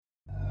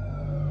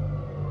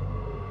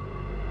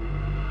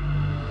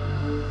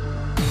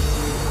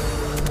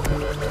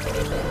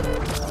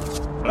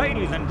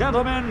Ladies and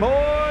gentlemen,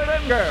 boys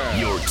and girls.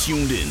 You're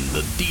tuned in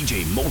the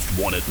DJ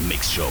Moestwanted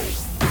Mixshow.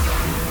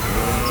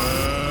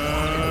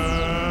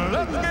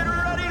 Let's get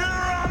ready to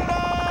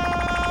rumble!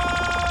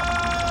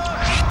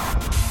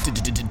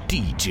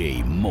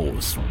 DJ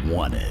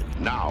Moestwanted.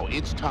 Now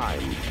it's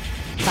time.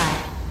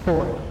 5,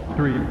 4,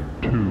 3,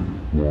 2,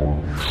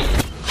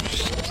 1.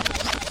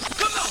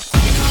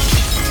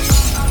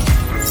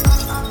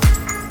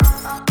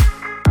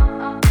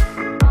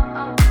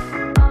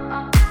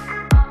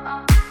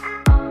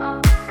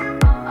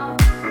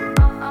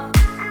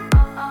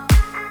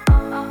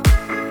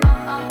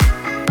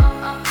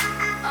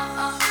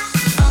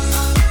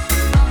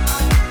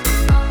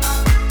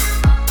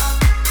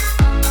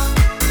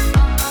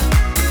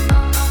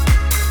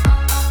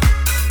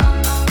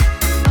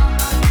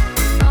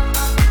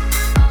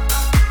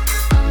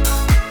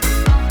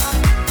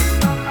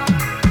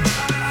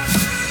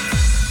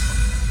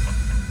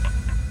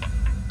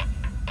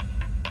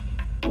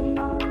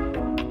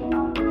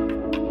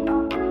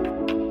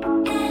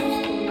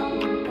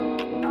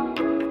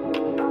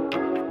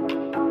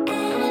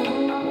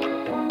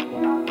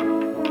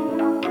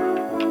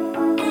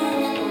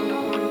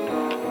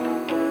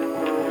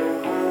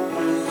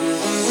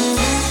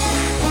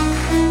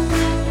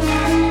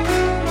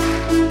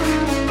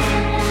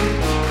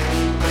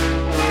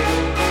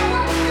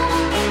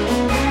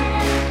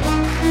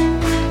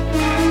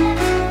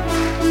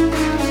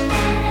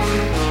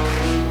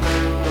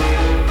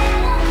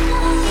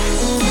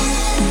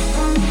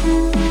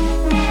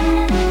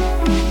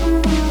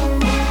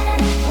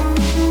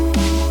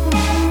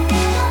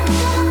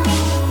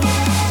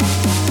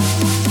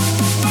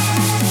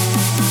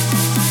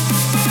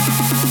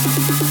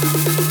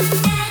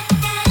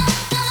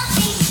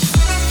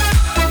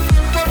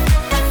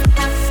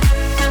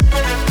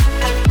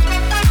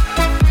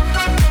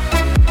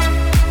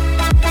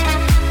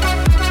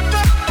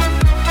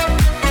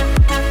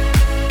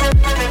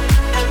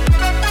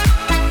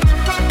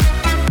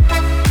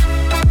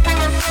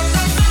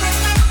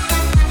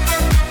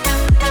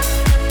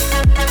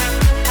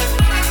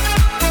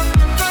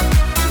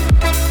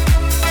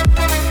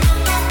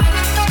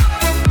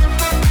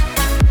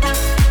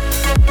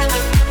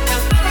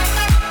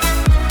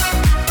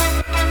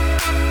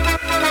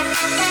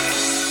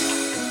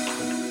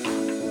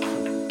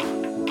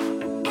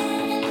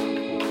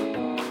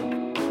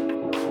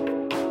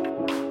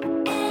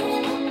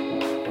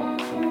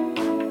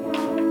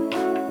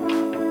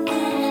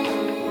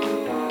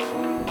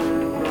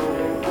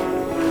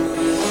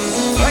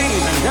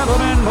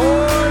 Gentlemen,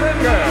 boys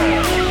and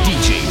girls.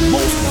 DJ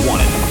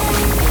Moestwanted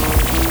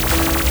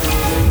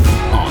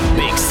on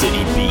Big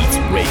City Beats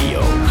Radio.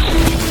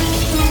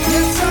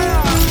 Yes, sir.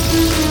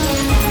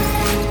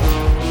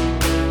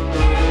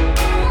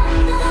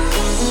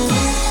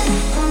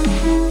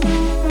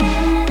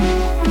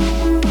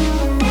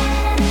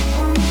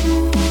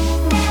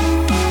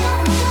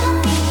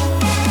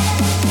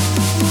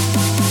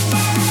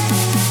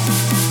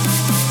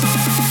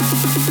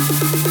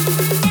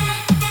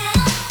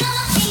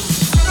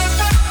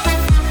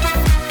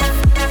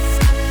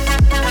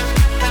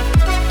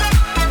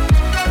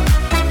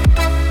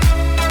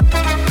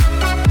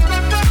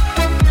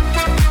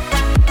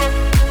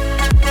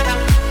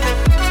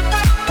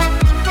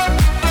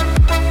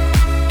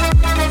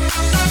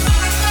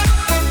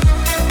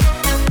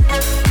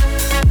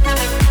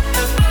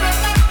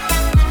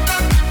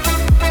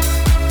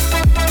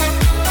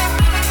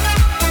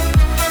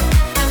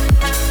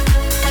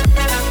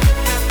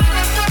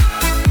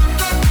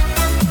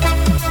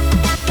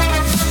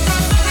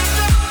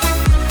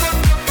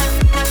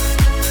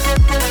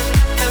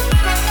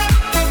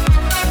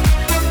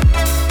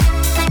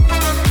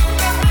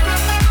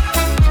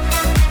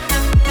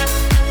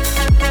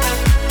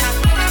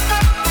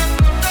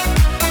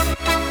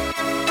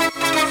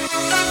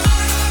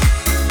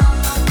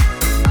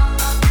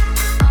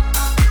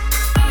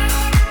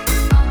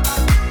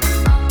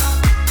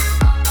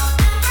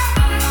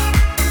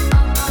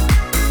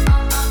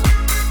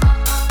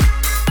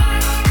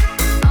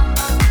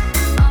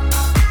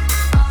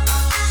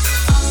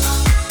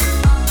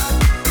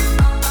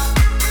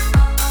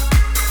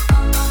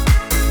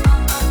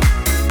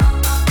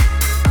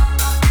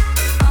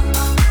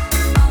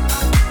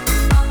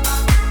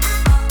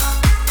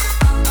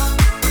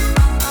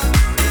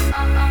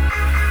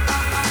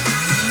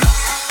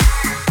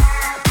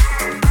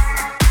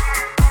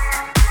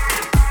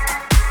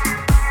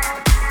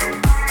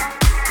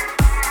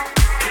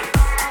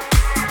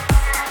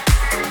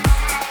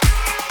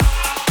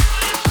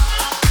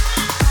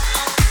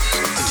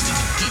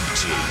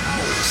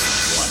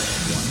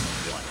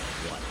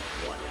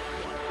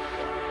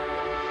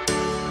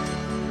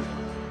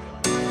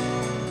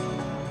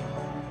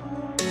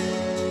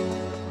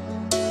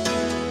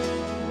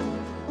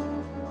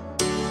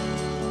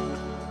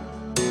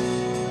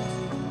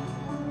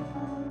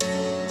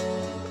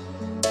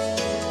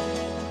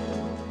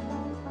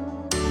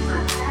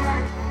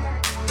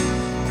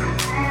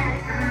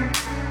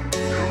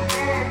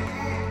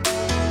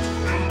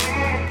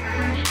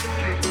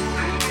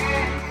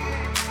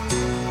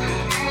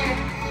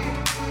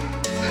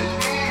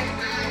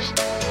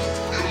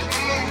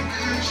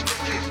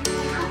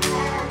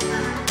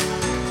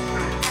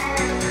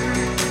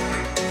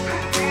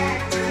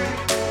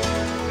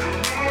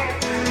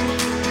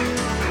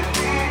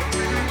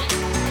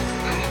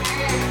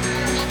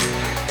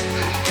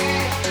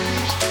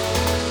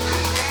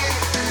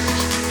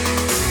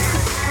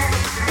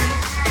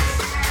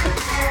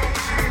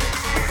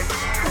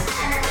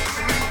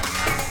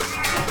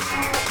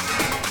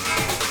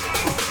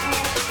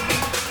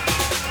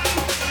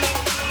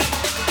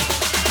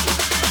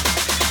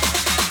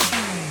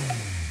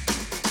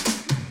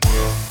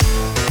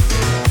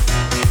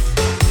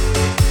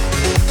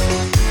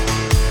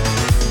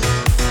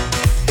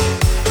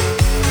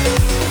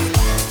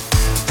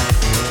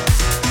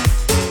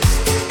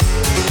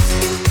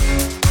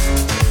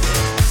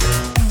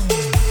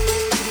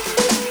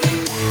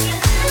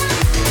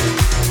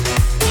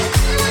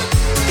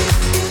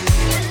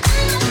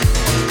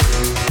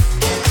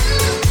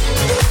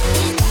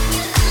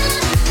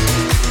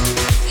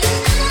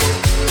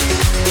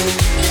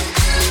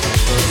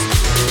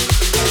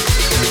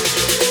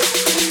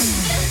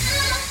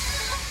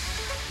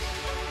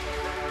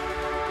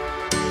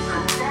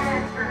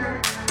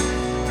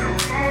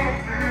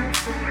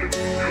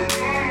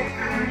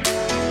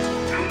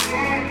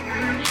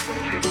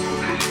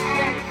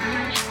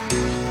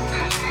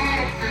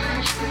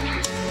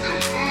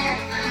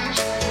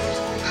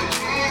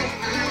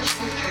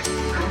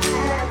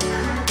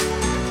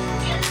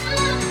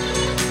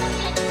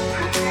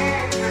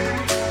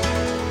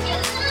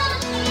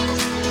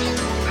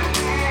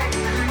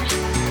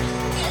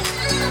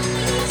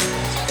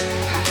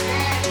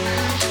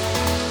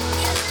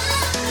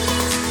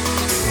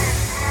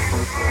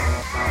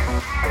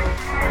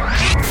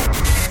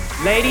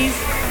 Ladies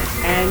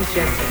and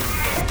gentlemen.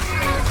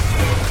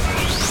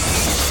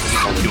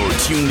 You're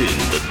tuned in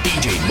the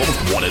DJ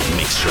Most Wanted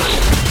Mix Show.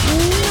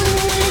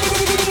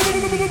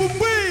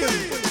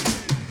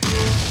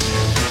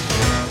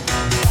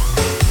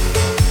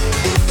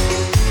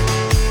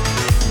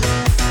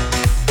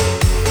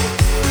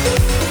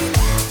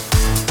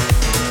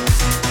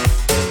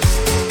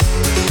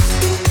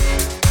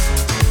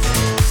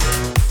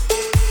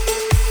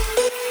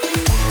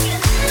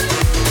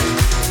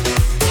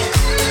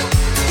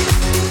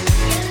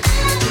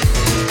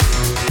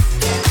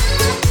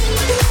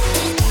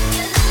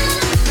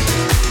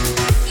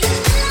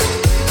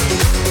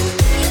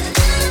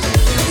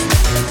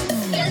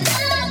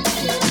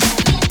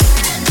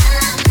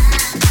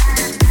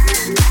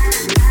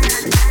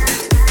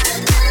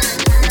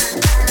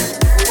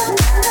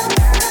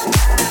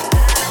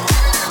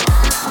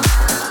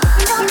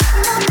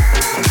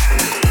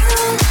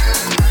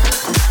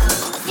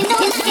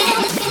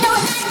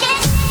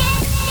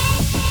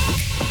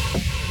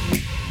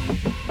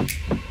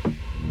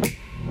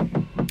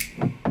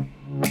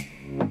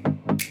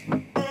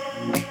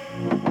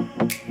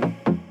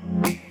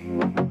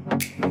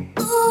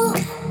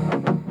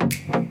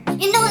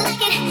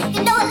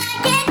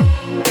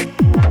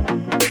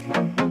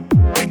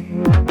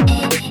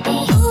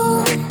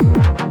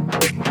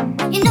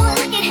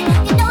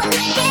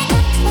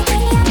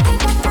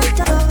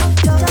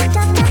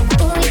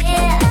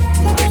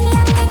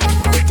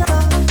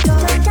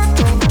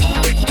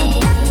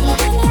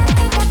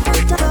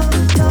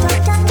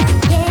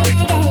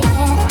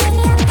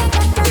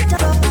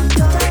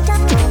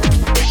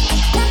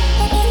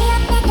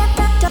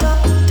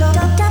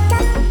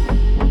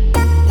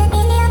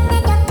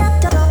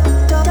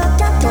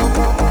 Go,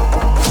 go.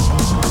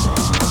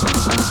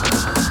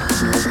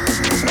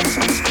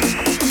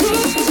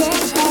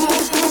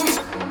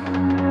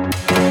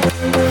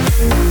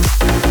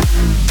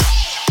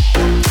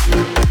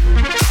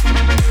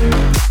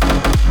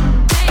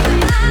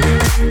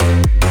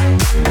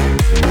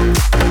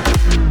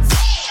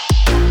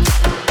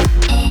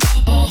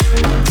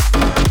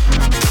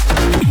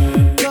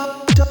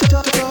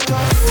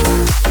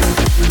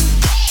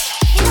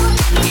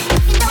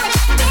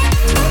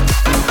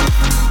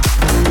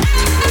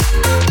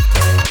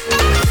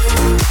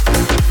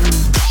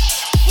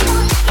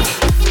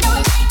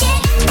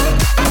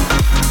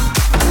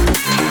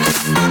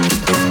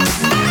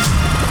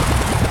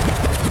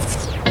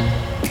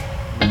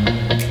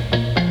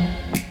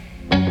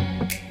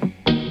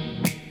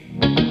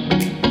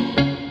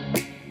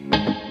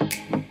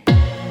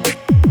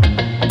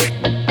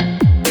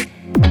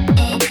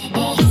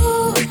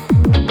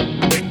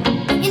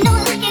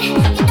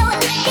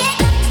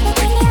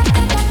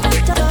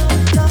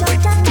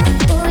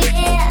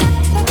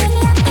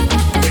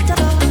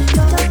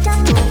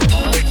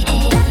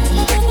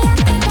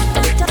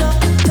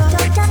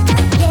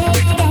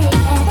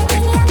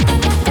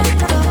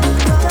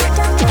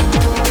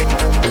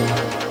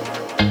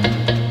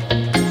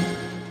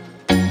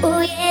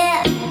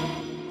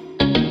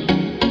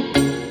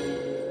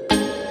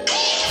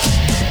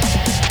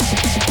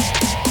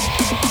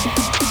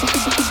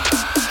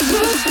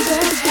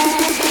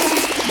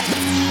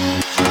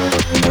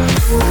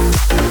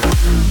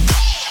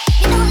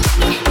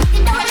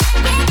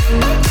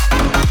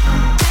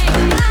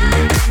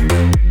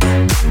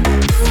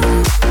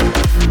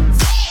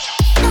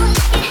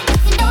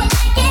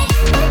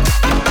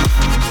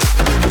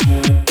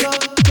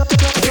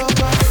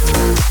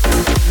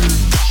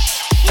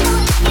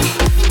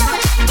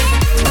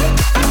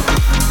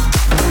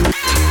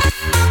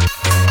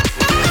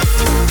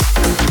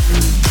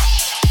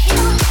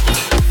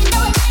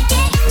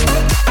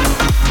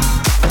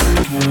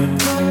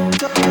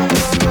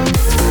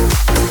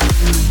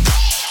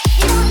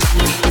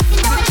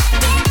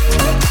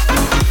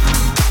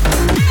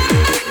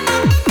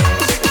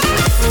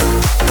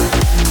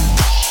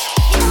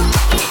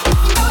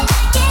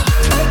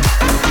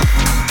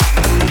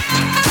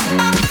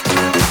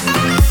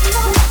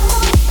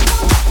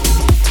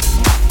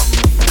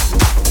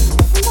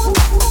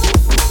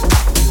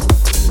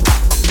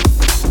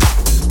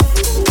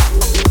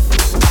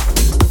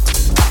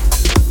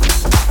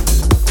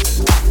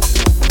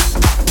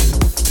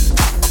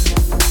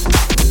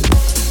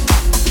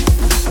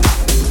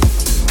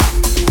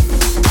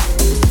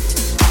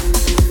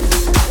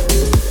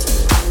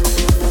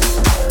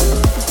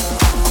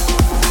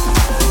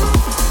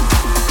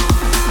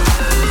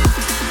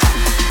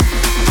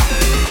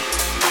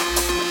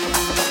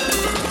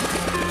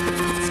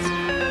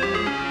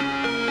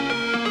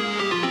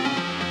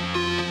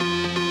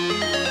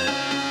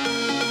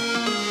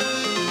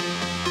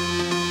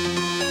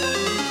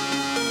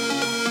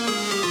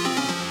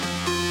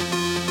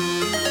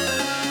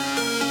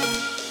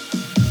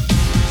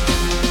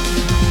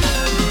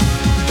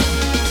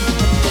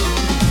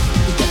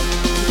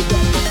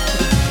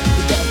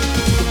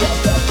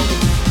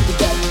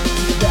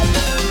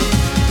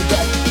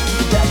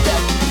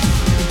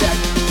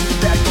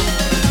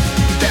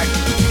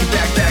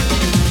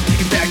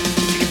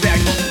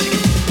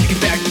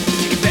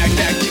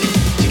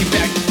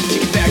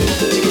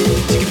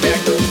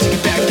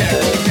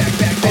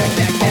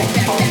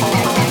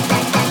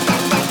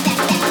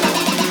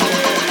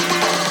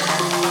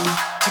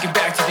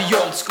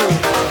 the old school.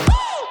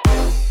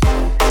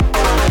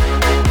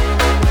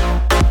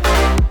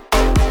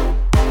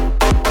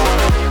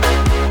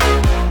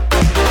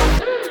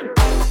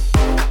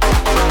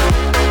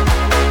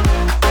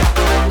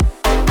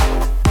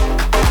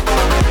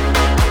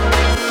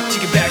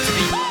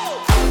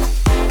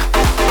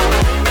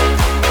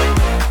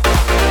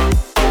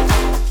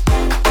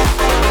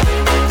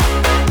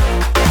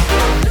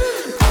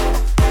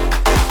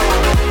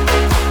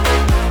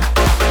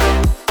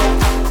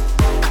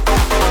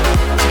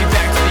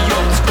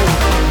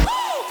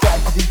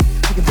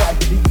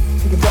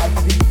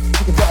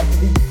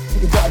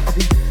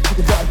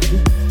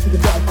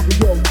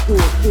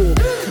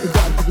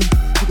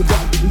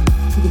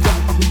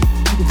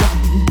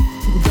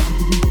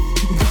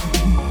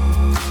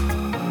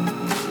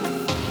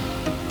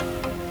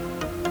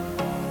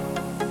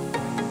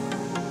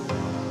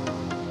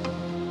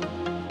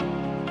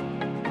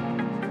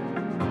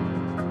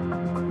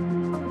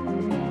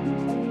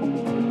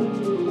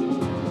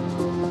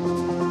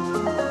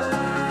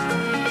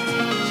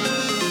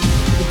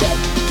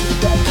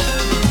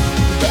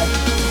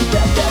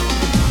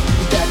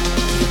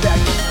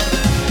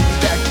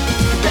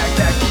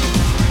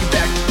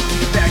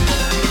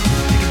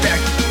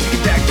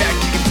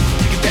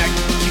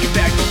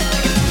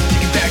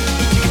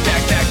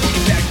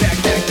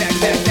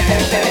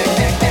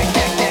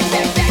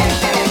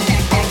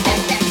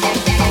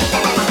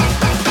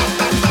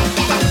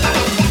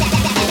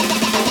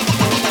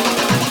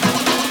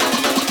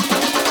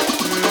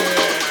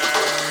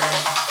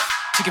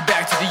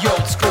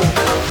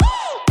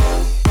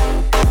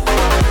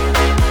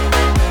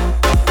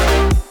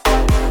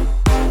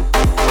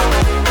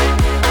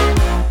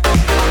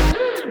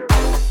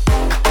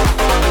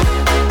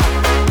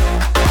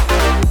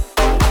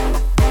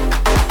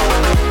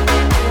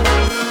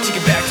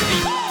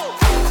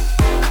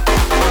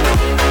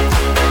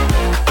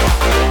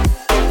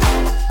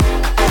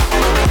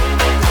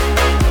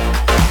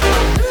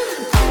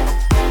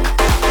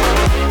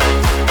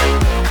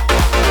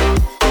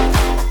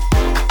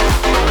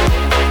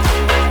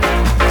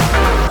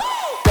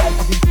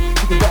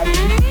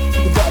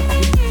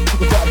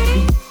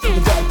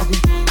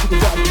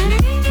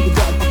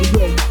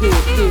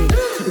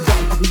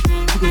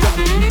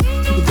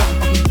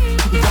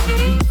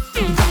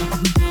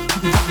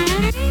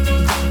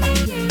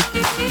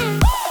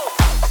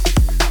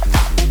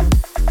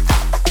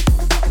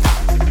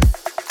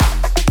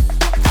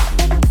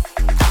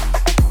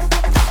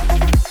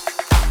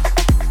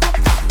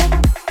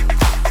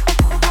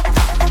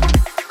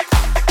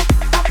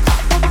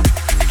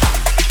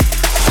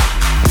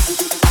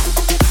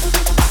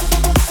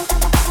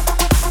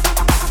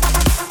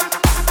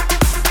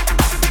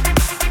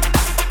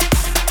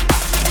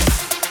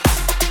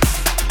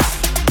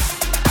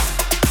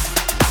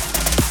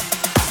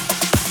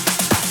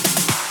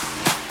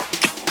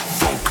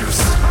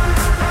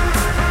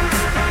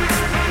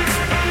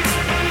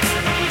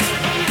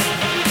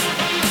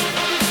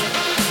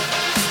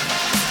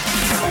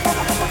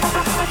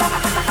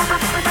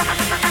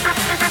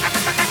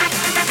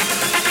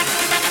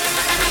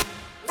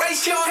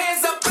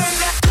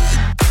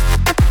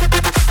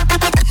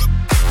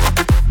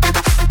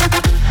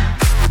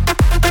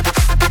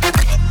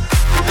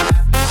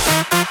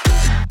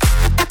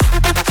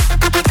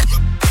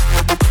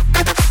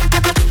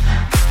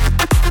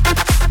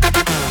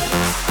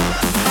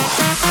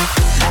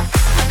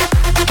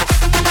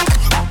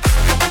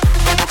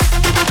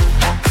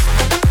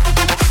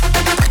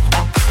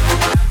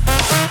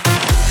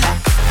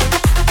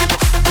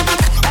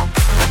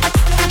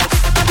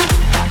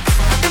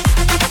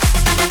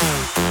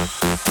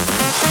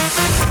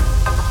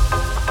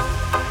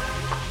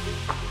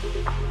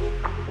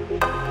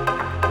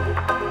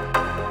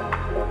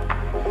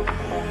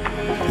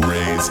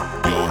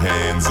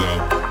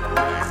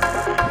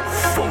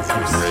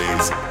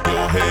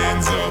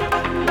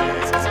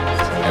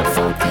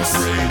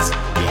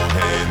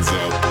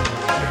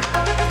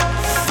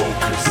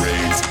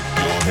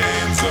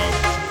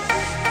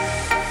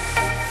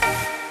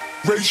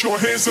 Raise your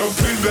hands up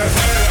in the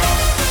air.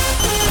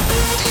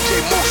 DJ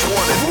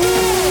Moestwanted.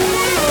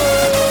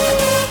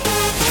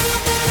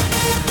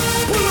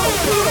 Pull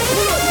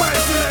up, my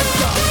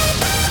selector.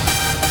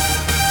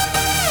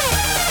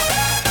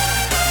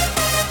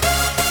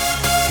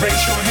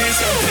 Raise your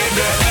hands up in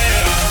the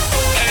air,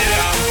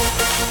 air.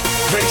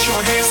 Raise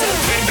your hands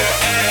up in the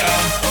air,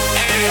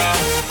 air.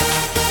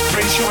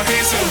 Raise your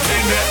hands up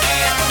in the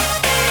air,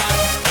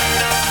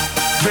 air.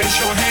 Raise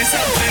your hands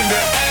up in the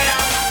air.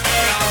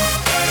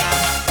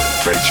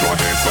 Raise your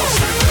hands up,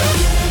 say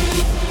that.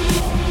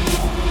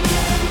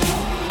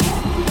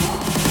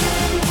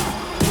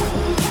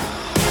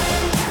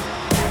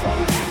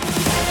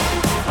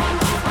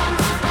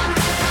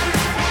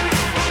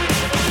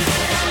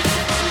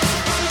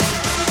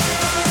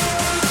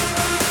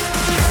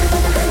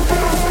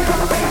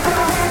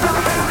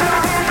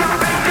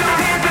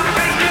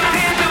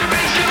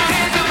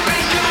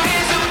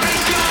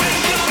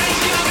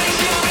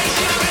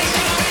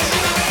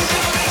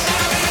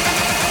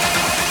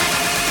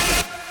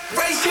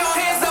 Raise your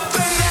hands.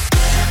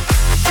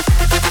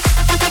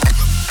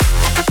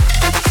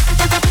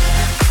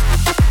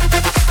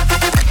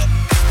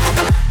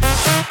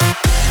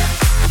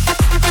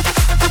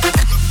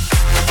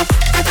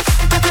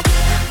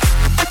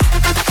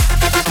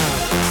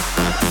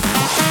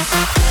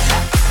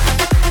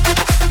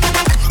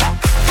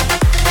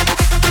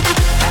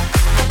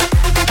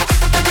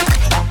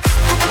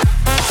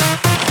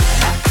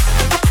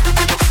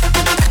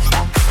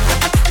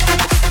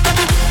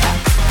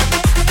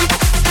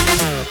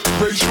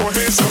 your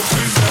hands up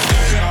in the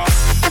air,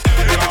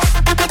 air.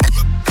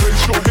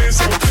 Raise your hands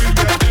up in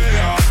the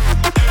air,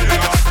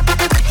 air.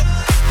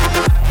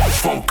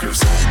 Focus.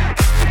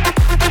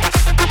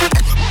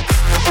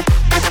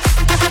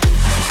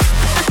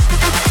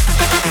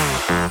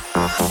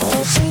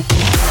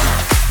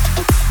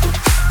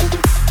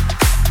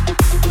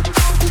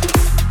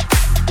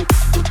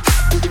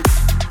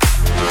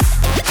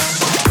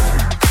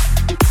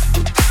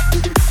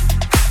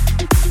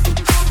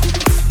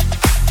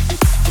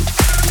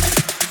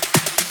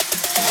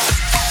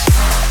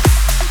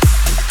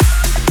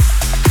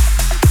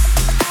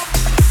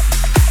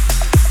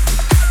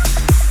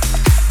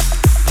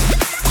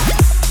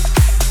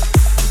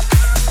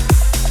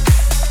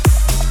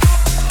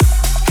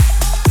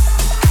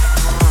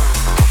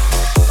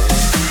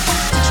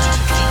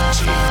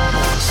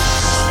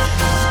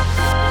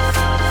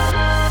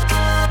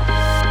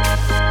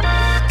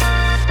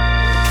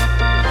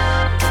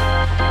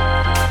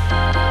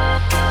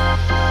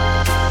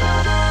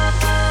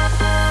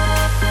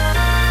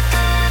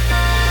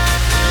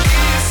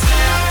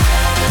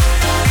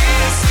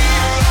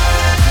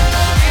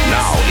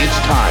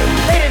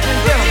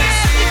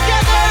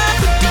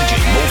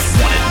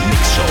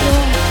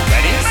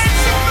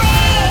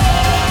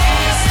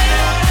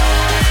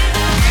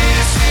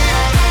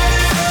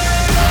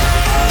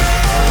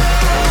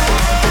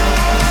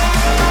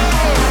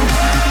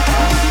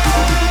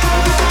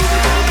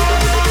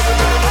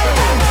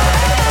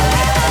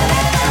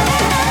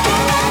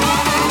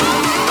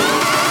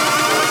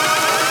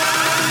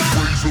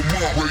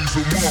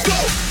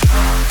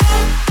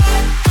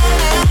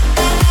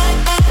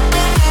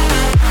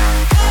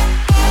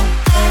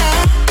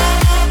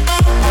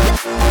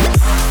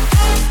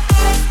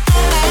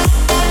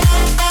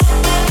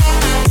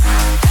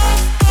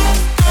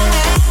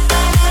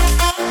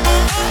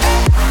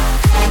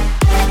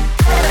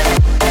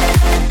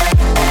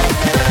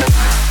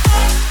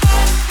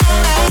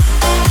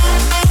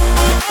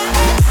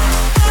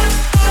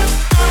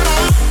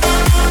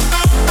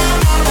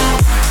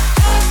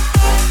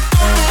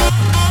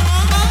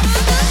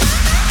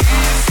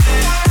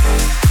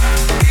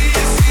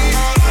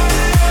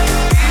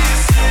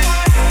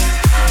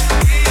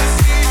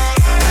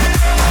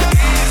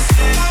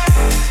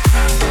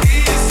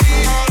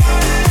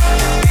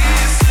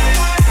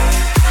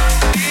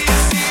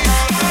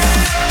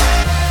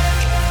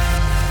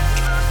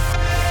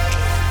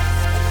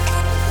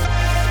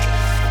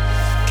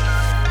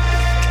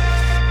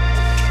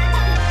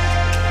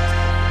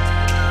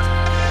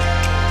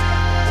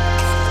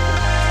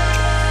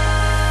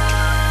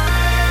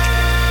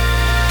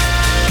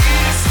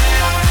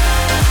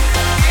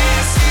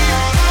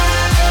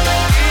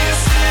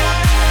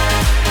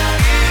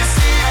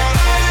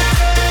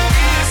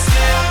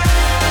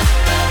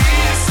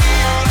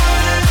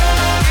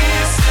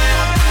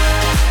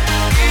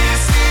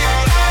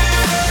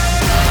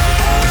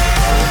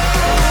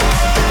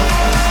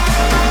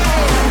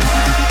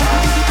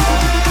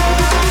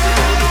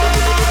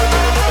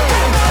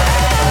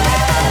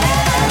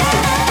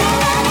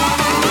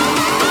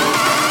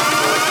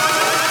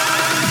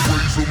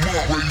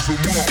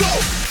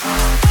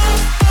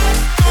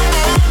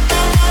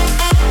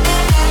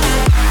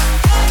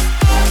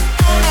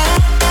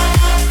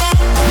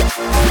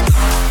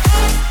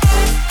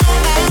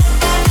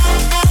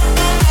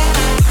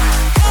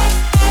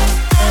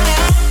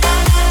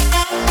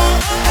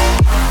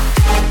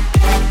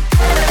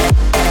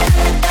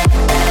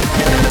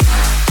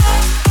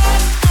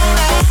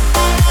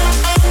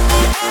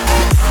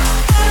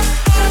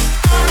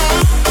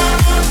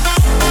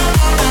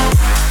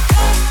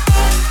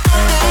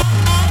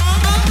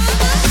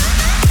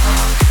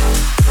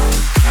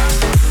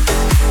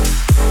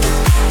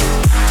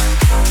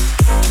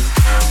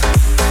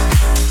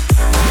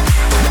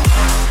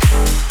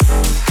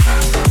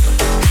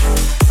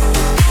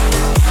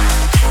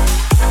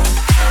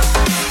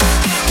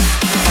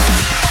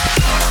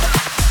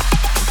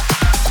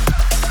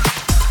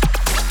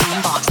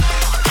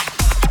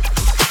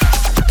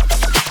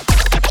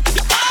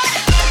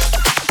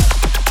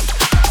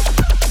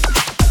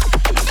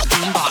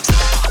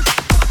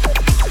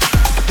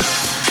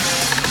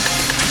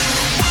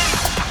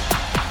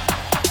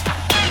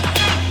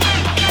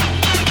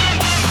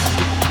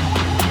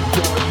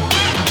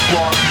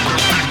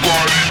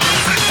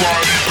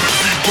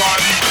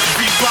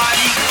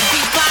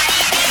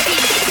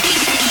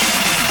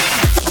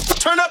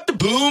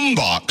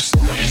 boombox.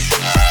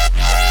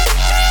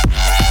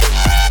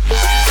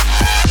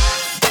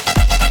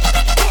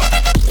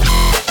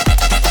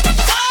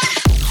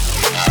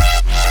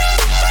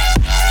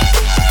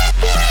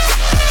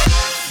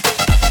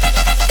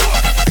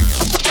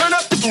 Turn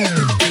up the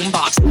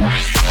boombox.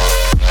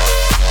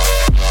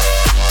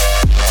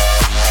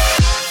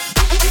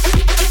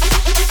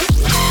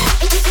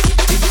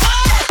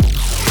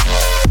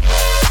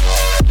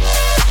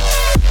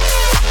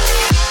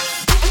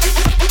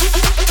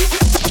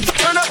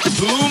 Turn up the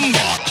boom.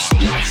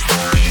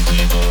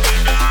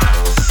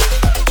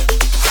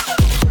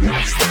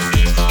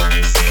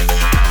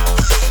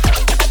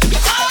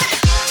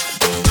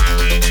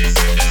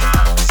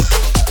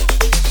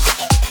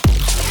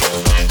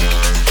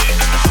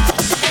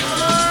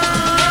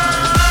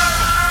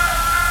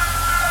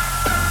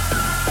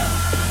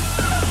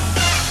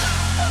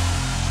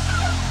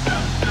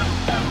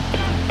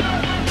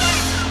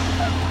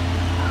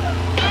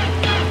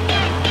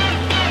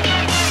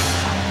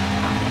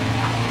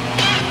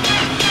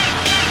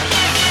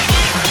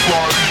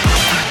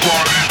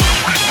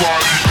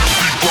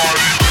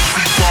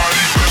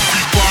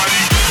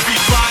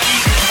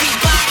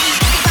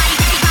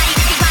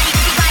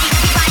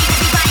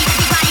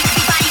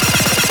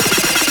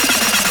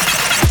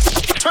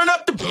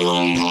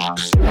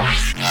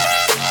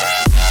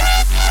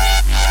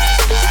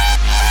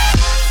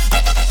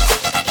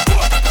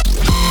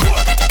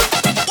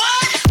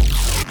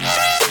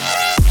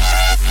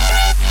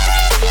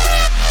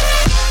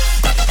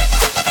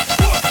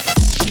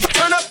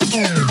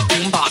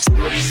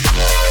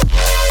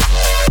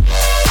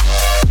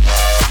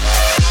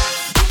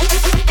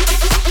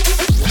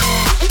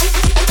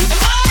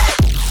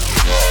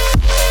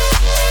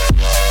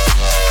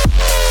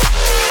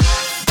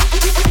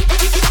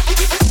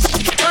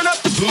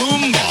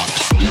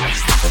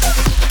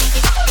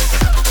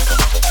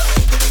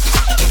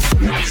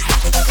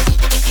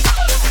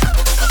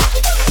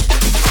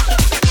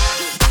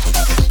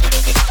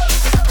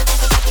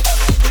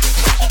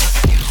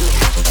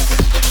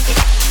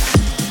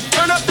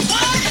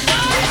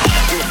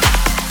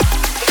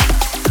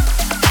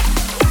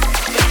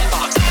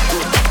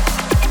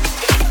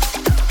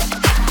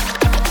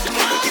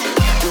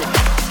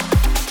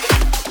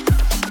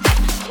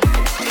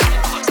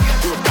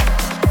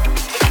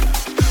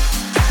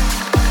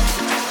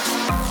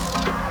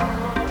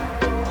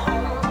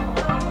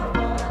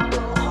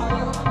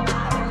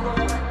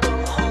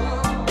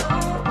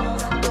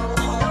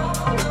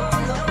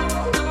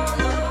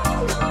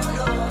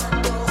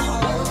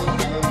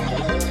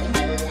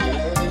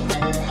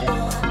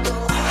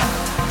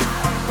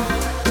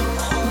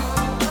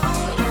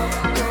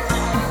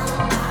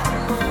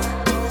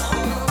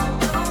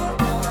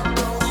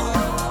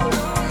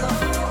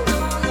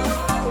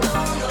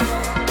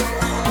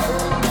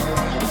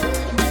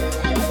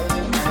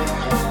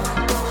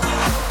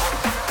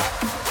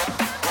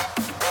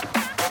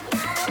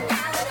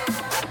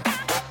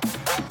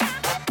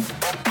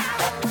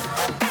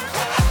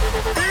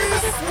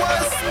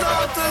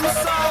 and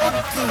south.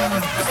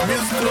 It's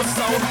Mr.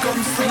 Sound,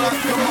 come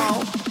slack them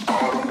out.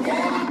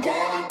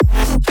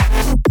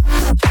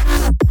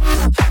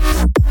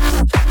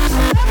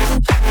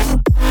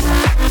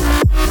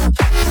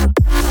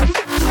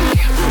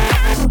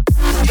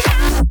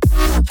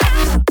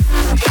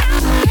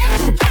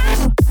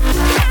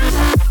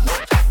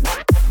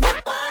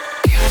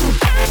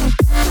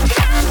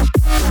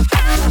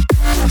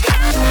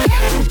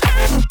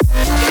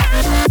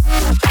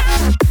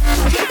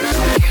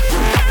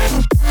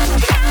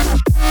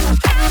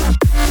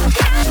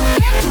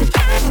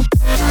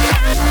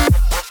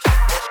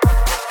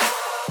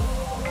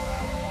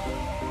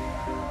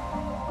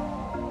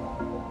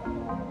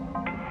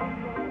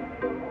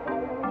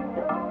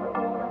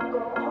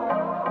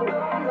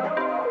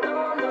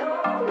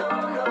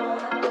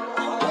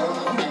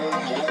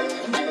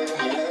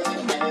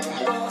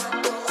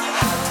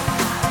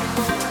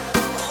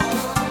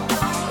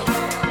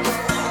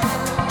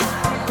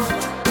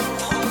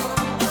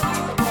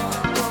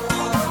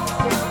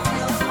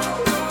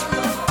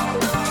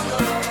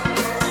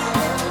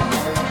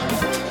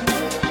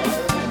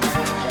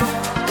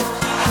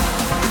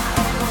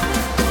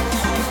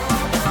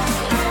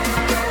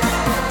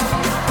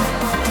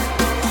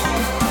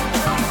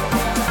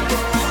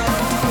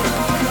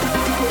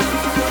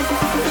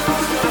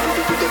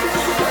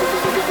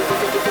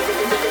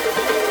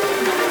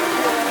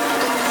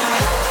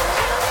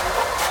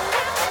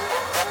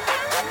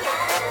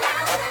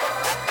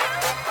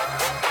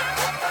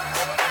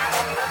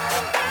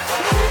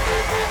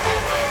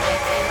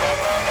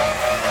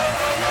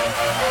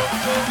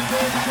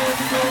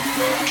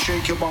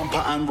 Shake your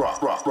bumper and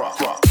rock, rock, rock,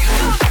 rock.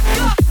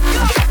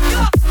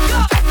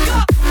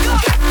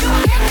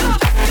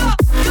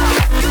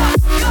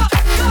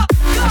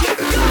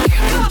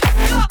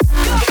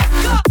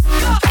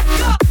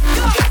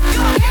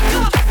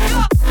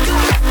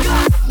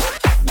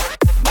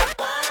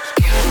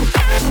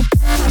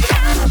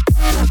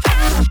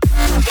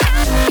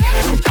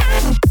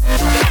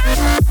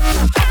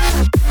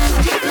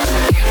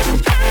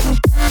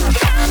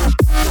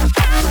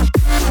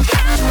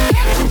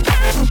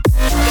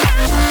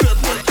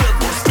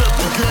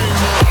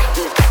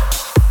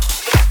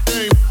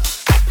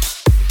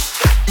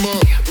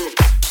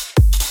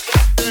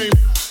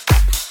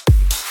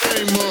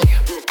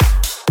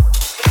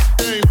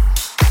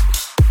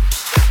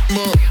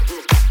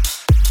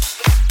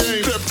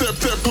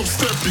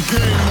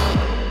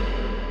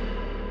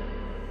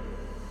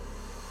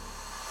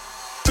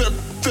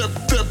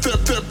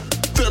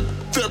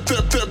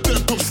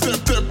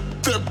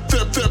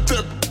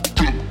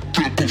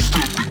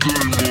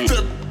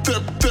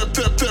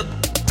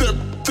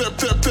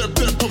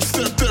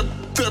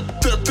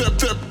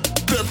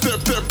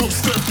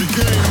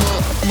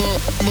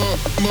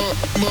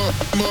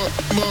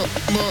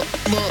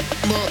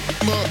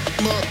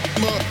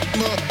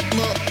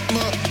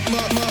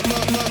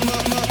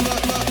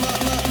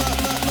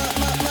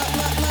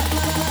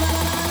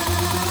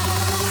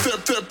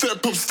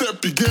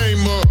 Step your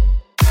game up.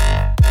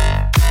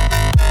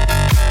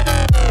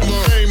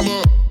 Game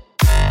up.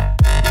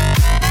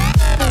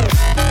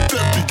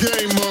 Step your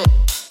game up.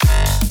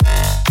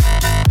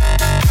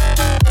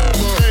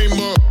 Game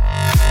up.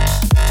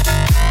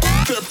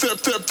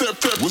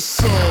 Step.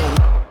 What's up?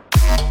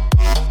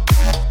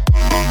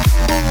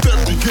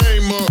 Step your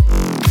game up.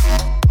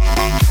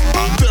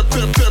 Step.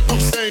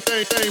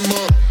 Game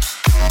up.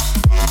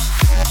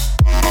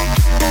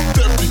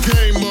 Step your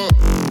game up.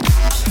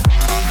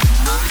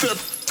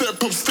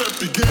 Step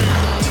your game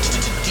up.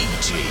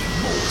 DJ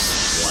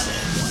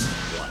Moestwanted.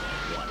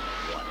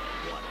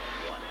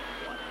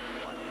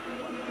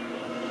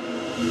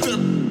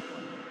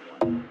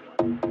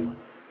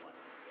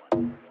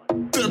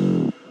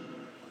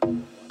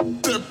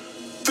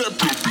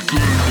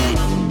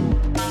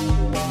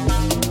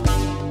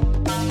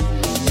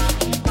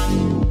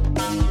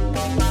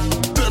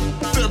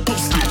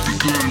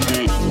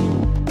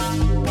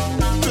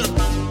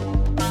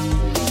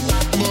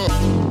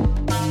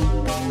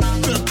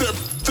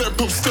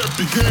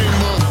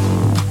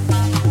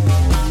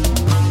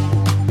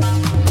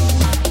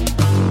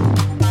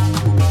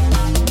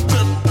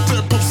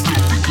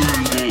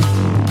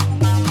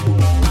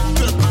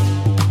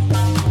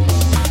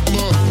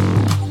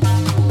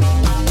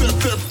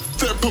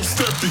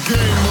 Step your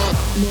game up.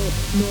 Step your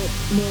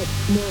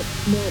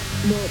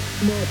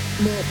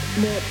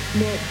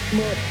game up.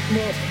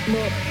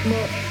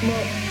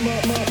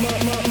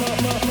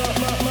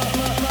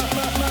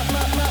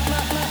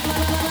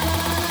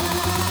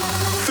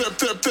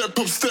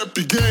 Step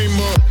your game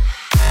up.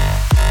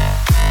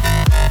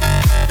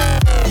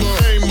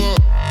 Game up.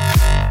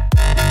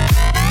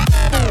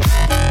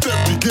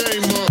 Step your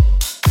game up.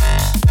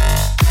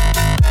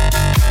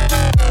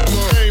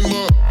 Game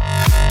up.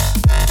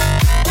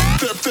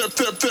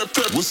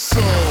 Step. What's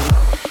up?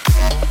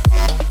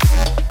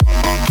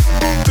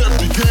 Step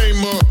your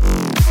game up.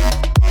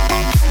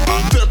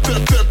 Step.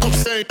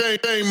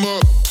 Game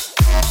up.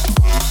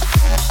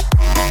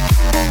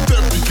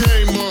 Step your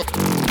game up.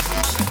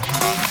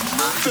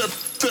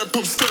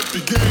 Step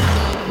your game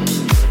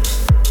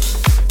up.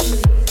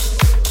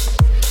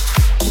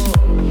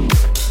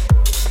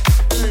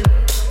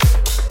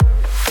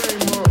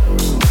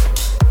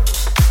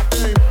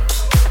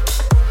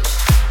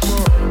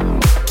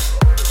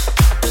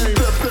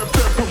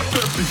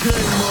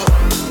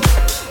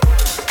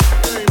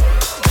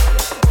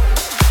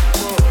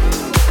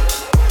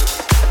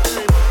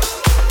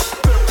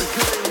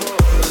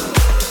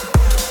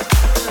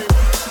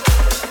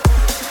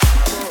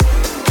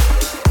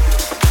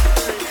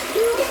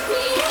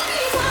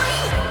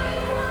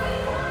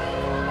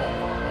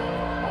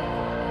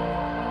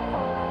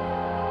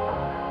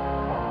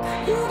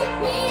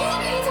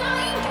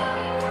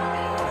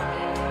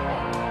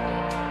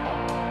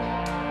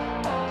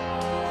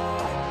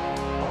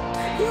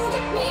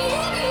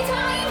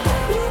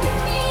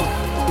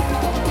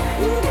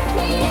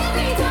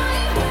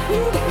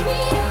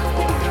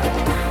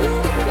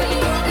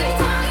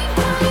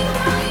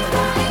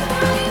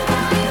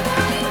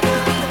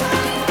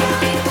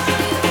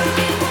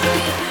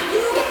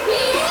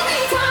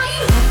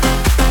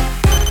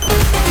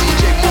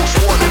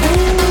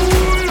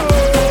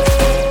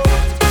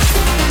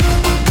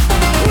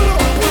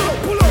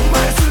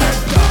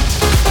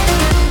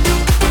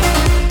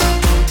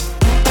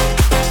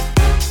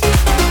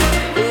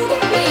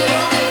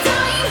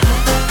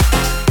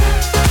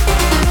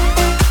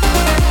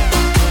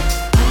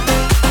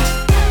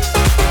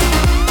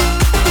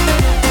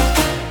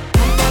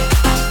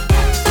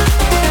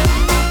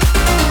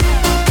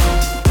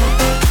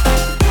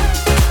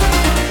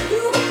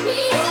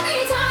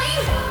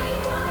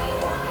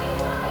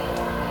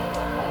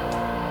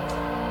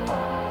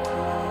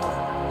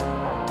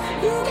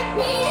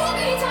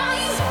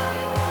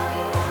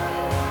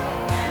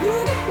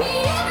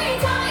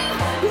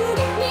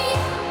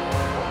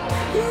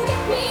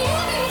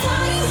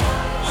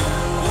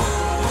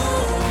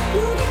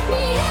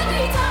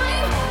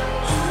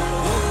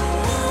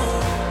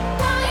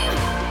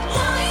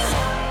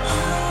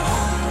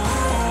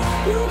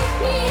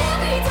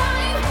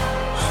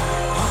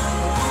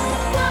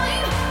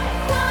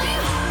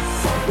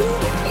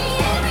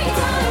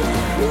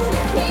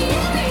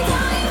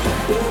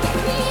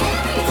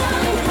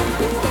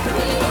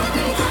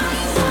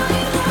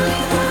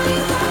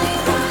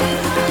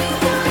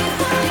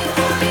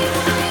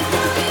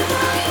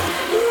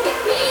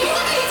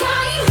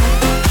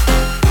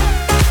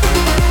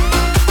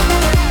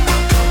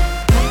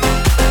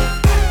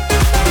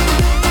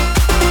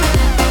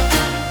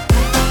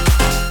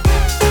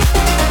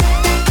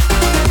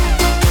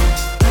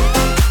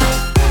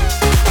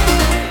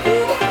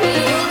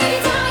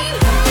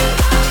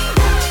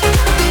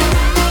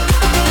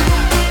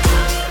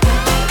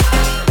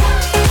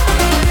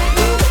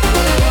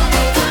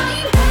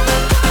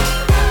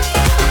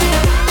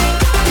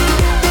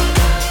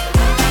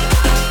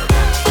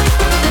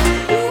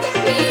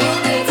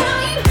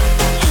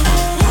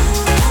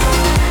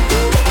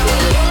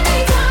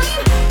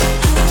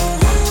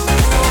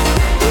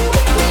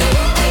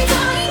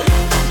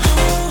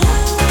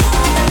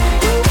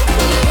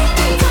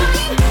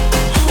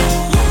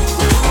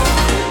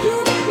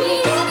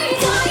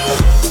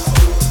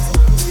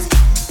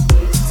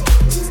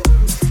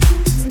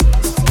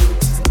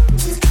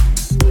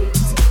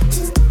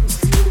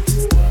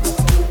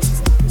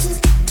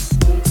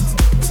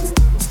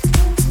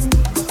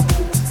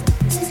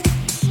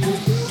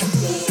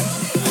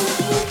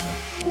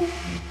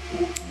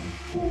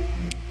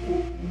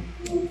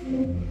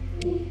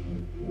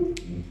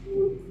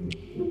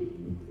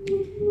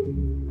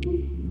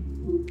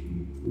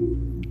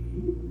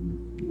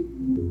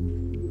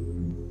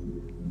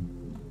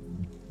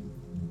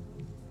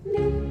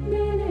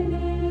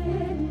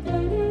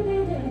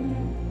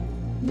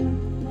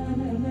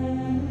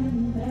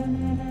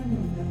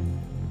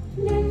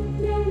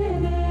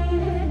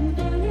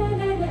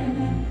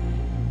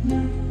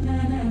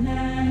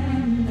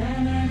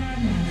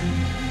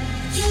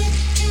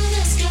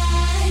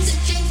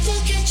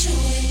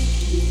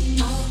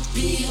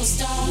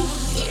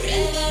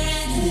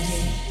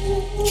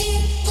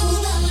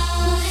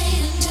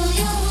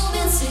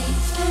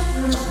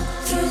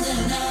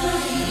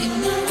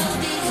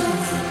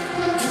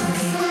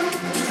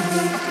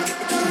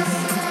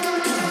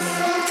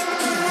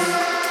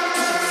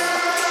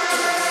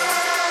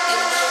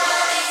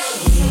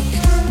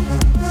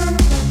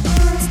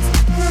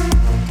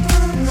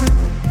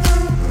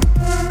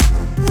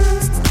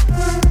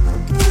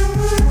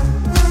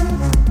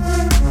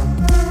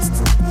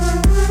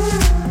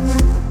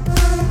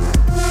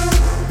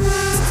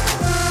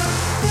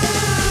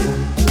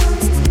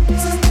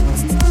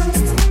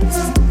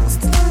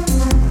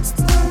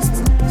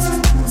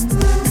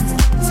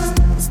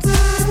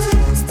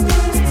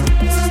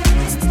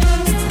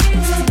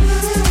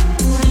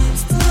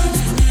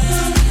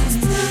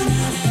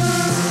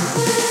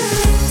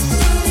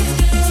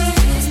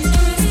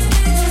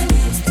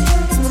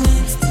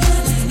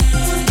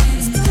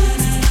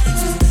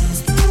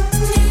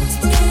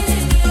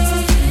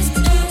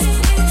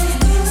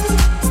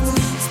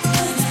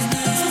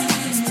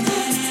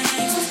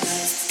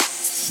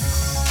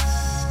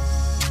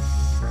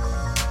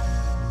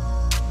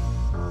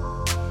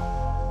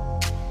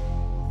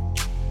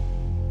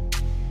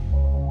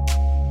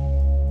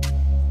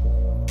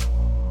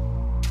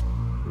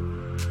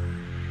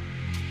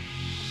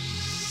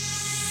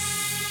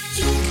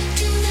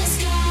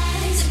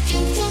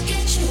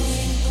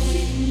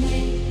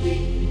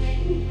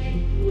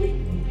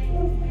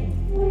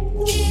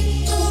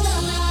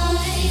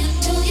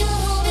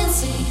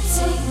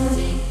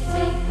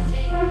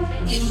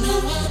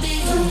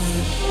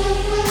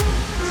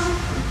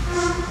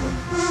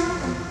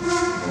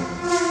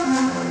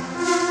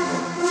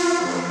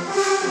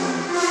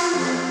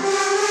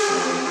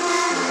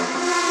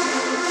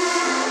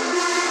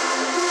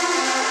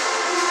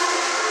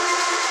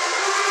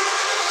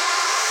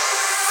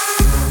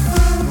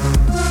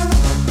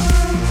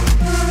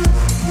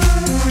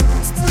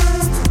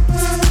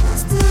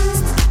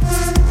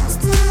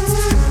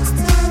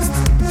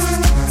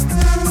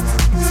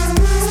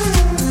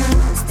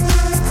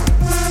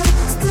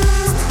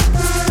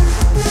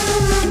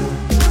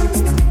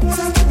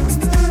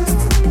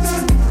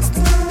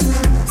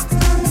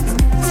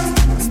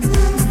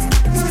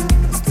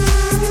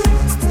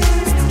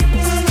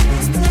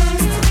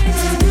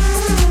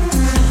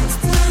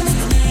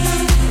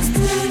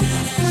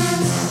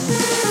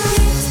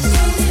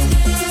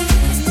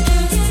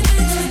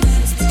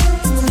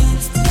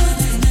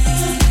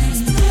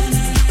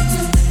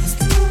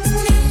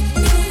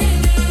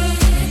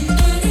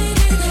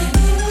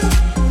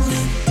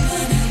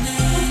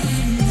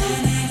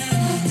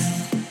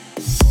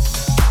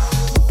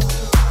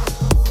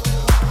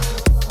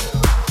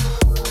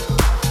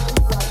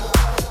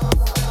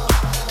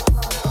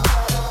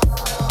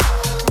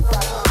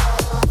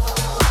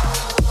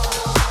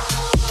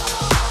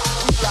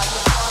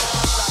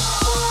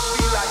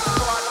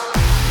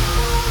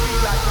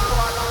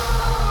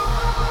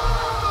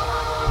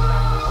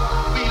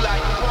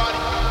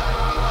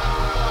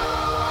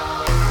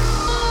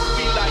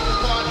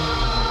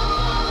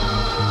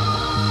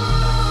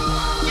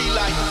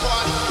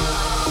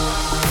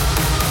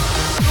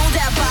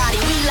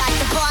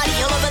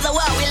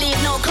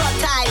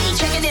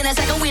 a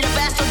second, we the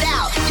best, no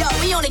doubt. Yo,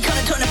 we only come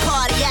to turn the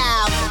party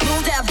out.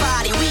 Move that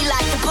body, we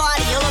like to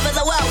party. All over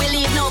the world, we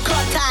leave no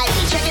club tidy.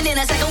 Checking in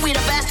a second, we the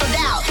best, no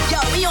doubt.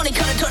 Yo, we only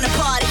come to turn the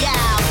party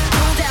out.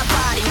 Move that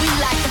body, we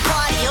like to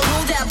party.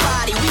 Move that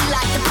body, we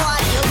like to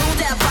party. Move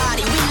that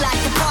body, we like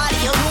to party.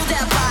 Move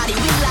that body,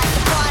 we like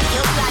to party.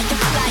 Like to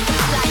party, party,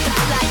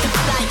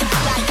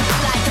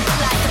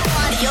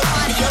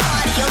 party, party,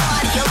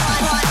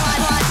 party, party, party.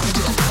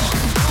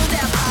 Move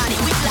that body,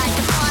 we like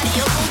to party.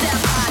 Move that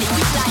body,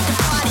 we like to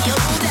party.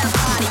 Move that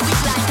body, we like to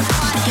party. Move that body, we like to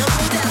party.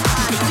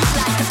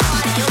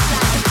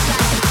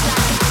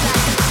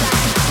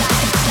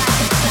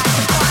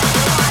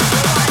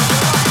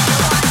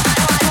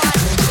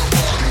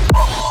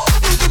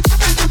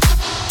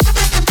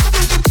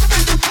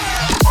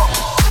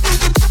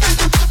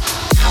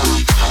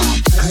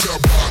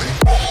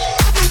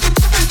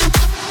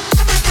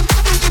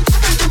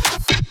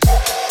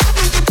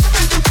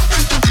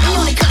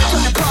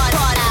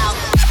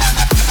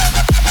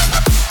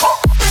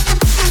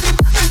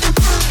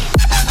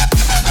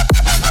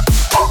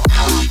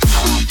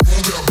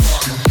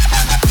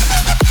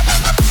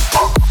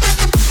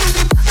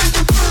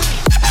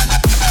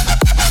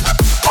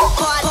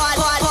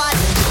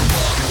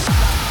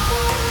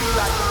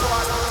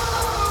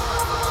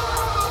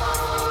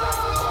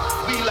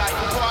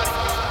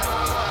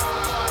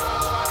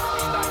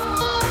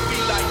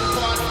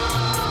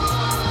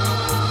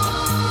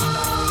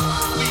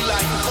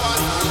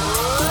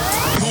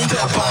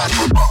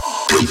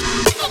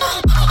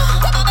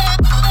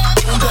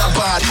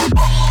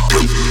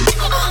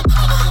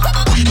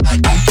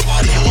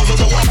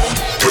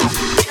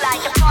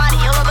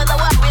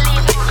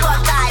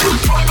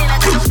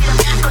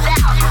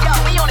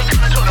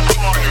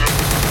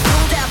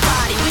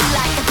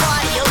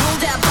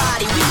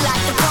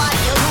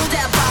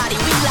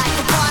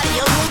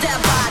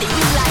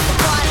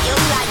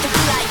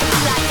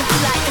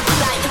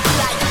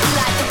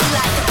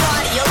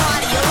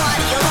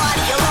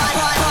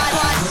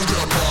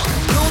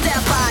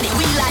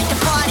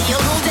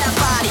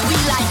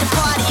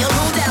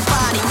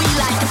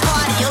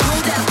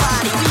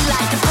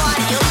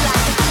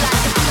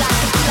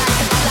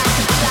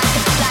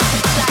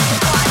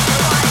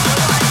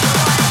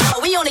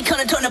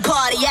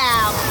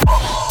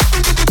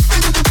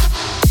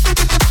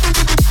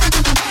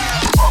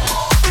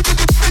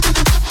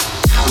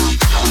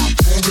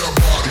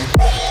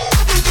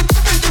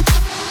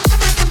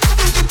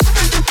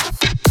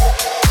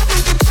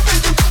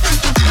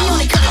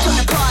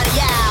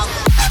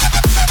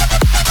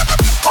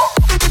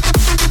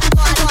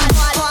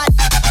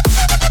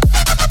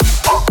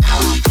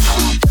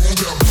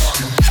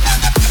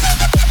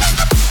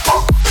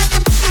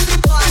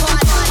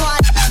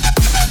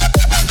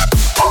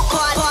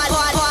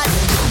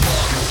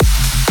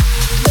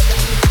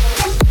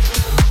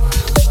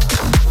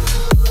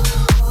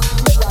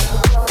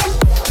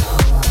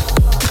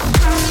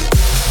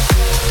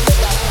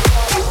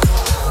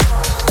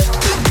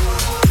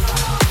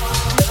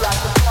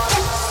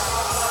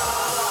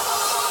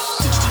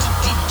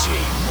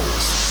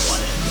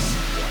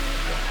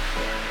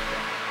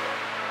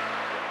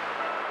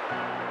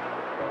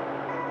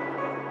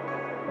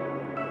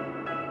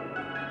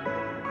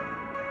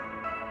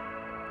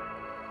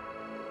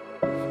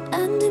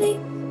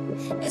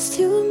 It's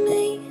two of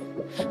me.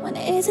 One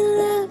is in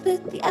love,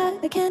 but the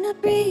other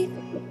cannot breathe.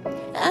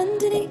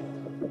 Underneath,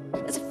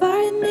 there's a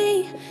fire in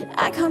me.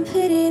 I can't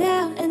put it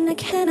out and I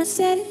cannot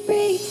set it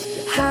free.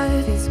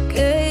 Half is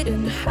good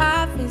and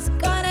half is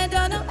gone. I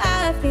don't know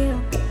how I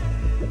feel.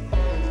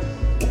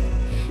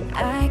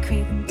 I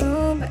crave the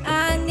moon, but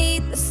I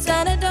need the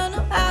sun. I don't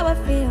know how I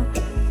feel.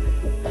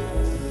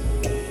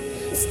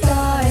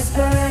 Stars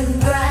burn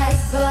bright,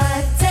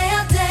 but day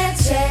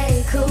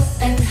shade cool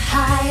and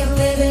high.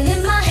 Living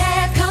in my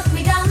head, cut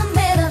me down the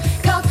middle,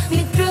 cut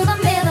me through the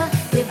middle.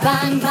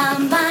 Divine my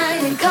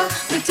mind and cut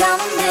me down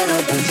the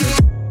middle. Don't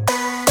you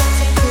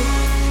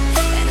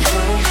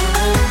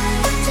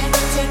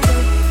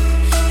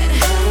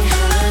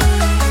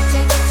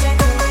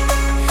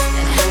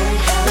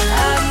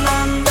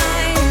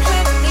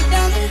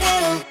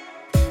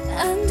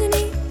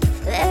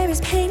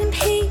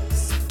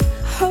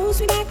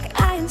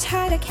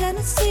I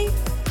cannot sleep.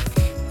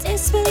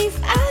 Disbelief,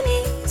 I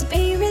need to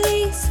be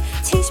released.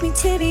 Teach me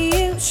to be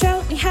you,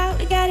 show me how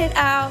to get it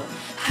out.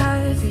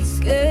 Half is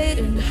good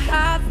and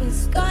half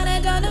is gone.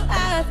 I don't know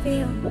how I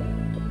feel.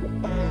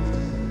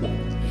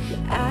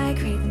 I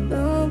crave the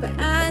moon, but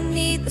I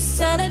need the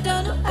sun. I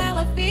don't know how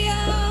I feel.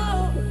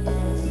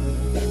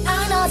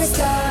 I know the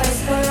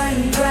stars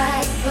burn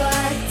bright,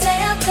 but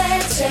day up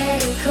there,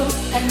 shade cool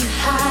and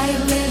high.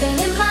 Living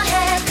in my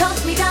head,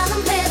 cut me down the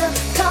middle,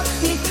 cut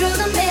me through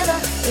the middle.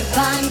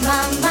 Divine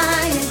my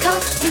mind and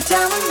cut me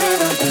down the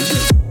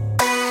middle.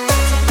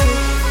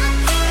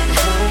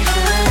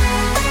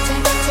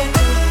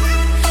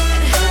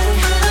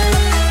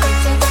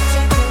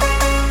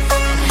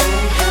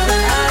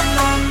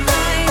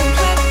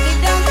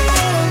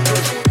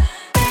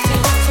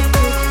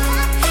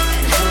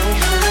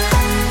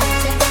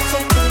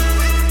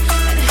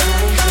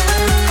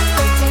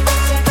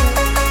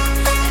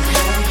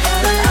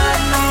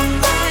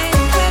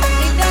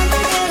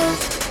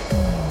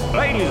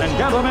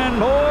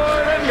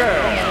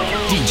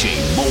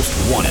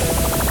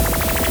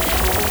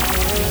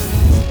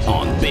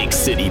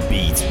 City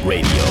Beats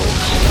Radio.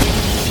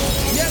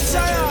 Yes,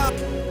 I am.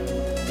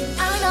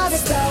 I know the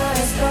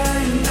stars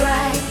burn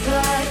bright,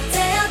 but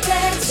they'll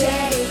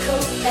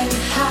cool and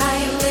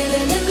high. I'm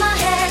living in my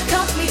head,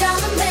 cut me down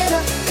the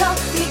middle, cut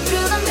me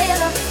through the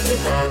middle.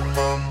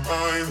 My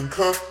mind,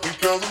 cut me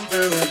down the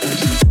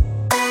middle.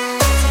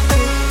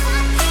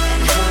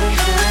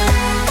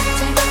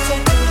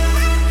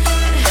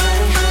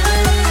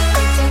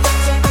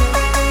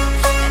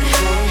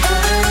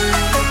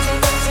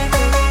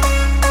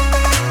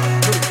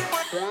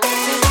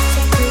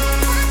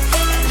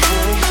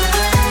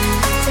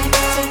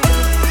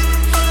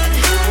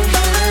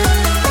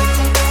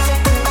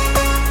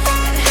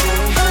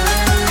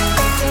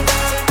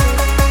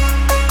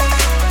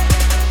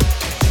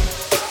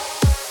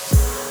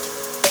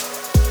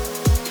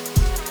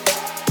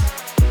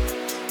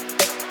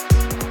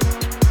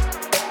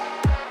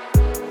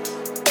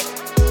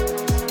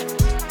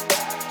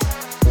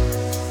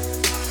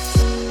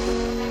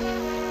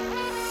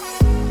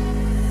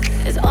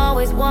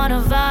 One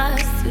of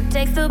us who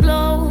takes the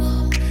blow,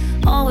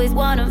 always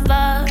one of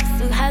us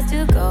who has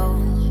to go.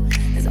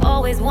 There's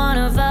always one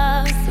of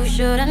us who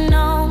should have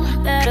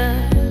known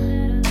better.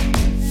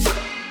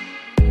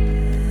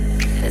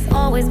 There's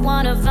always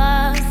one of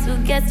us who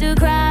gets to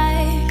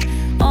cry,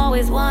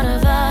 always one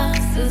of us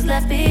who's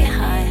left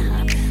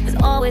behind.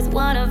 There's always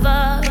one of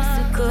us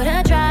who could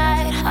have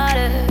tried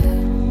harder.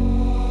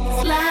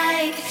 It's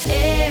like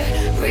air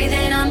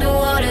breathing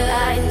underwater.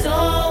 I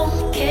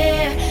don't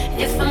care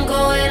if I'm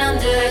going under.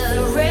 It's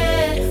a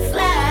red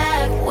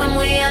flag when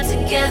we are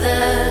together.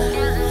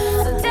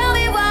 So tell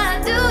me why I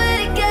do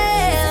it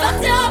again. It's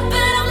fucked up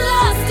and I'm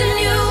lost in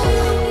you.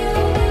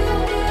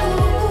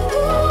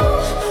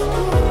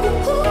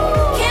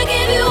 Can't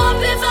give you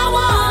up if I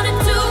wanted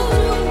to.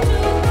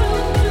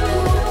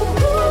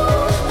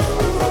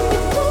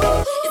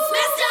 It's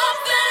messed up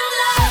and I'm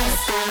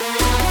lost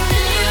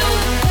in you.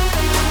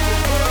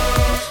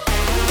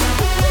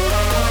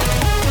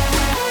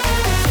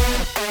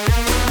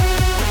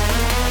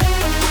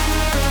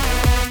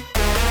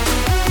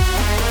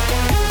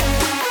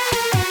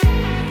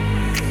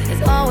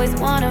 Always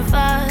one of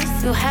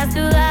us who has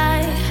to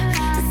lie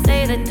and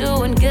say they're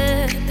doing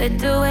good, they're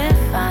doing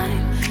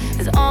fine.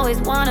 There's always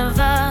one of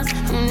us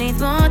who needs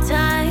more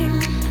time.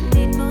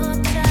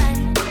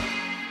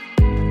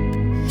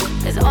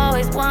 There's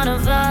always one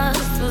of us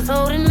who's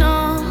holding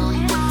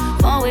on.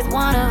 Always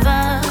one of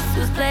us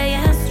who's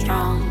playing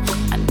strong.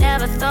 I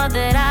never thought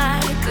that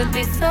I could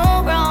be so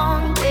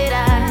wrong, did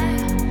I?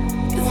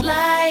 It's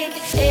like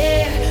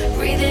air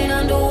breathing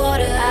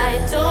underwater. I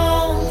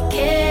don't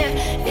care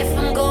if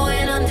I'm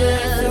going under.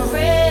 The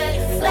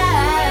red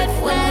flag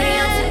when we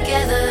are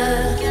together.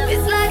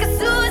 It's like a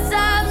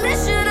suicide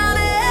mission. I'm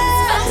in.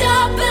 It's fucked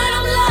up and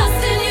I'm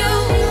lost in you.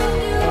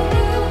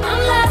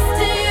 I'm lost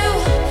in you.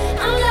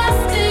 I'm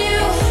lost in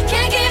you.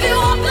 Can't give you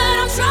up but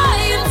I'm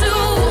trying to.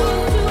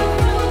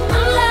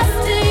 I'm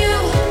lost in you.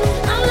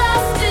 I'm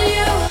lost in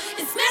you.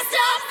 It's messed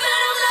up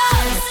and I'm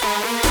lost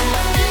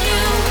in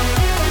you.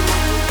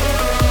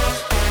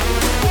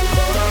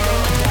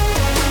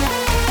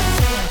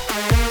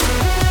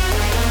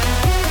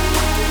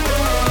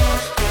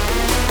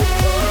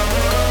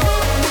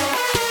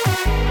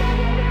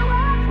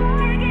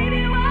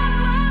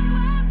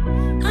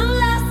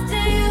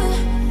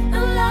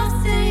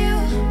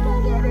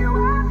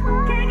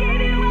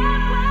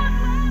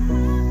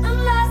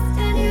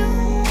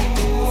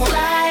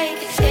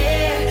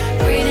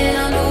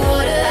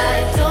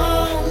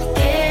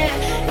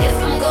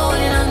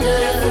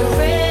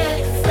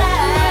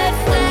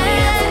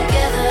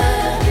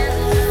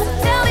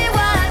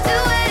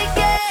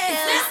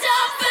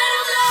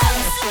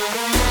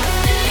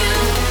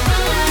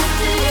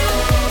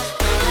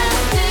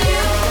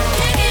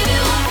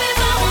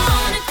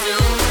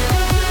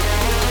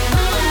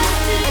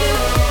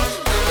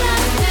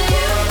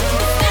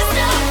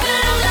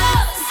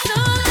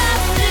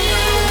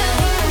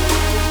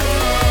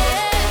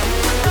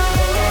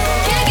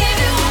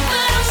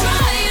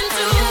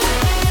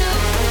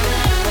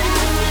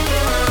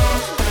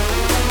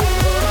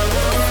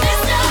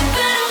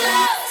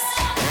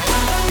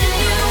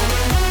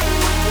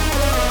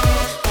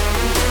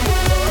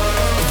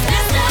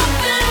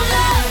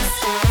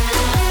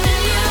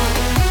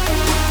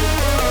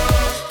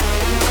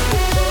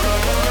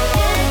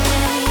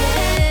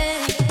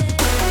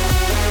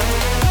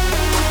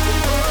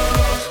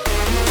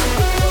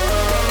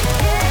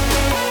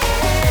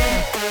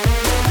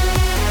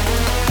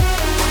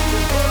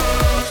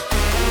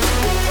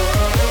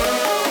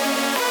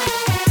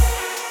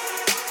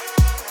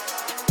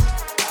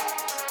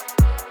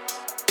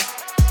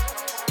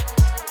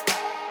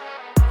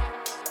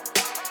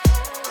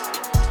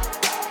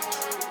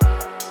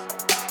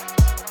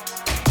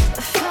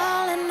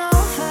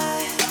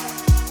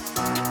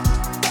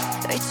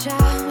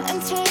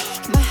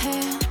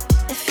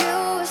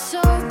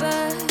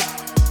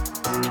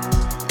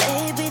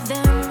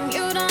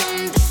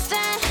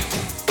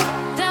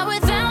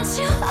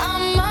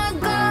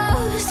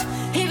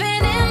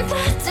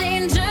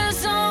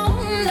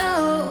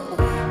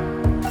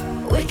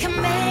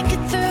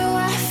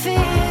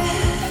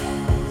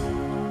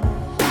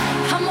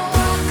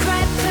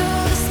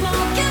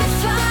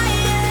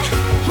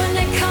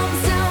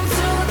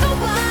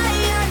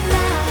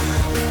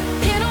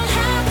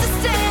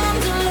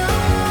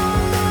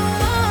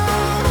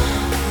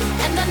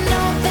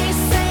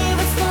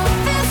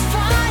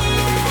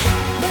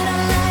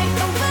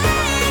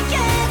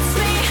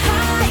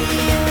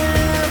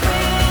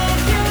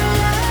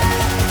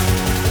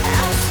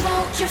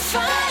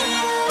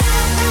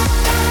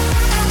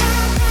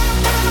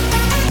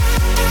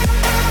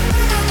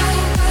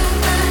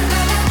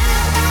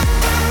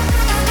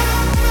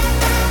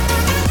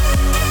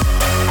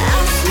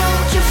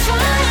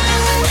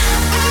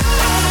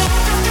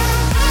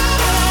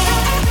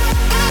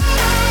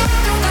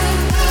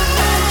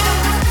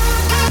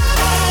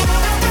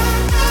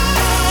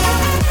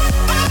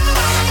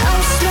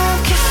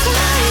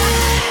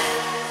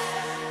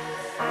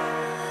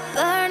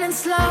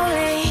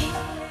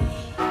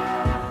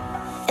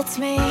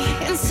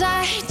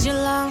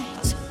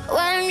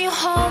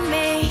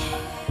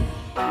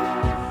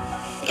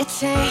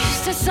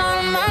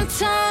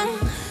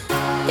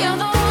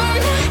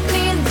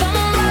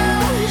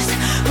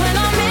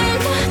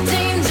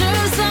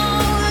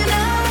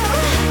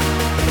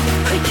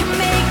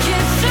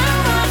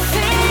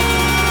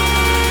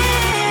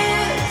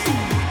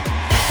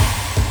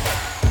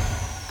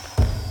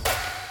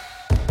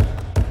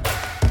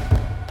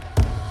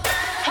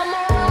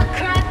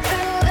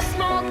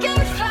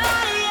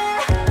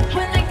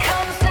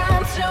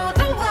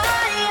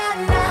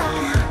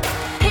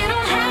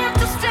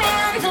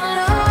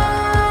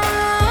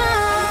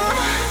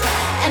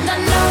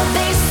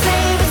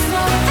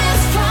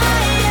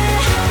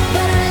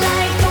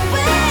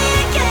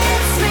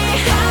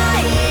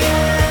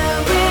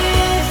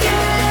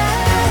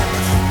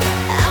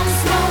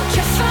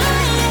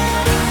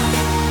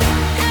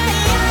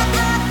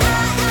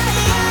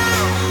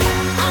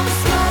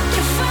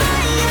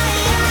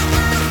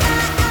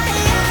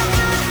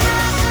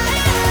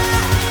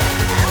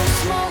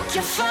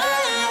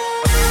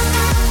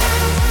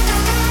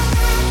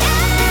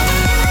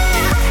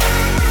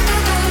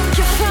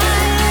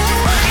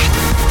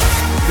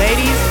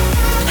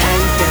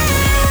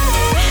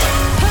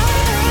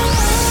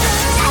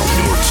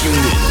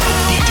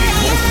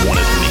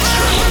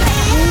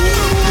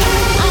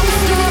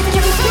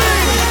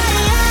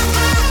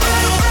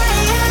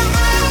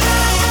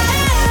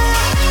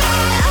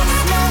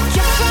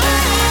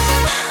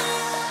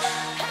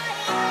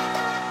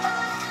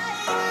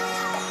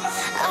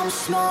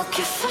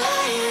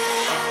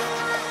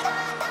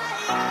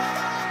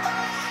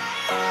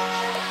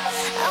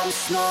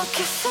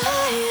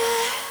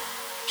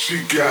 She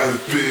got a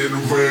thin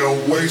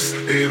round waist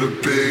and a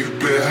big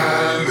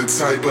behind, the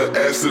type of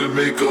ass that'll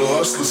make a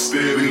hustler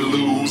steady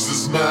lose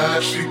his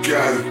mind. She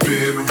got a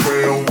thin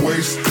round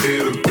waist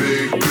and a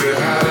big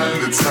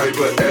behind, the type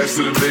of ass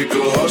that'll make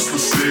a hustler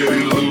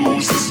steady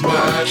lose his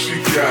mind. She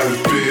got a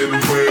thin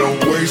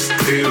round waist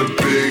and a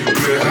big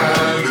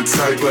behind, the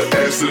type of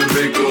ass that'll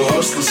make a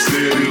hustler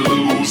steady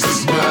lose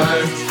his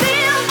mind.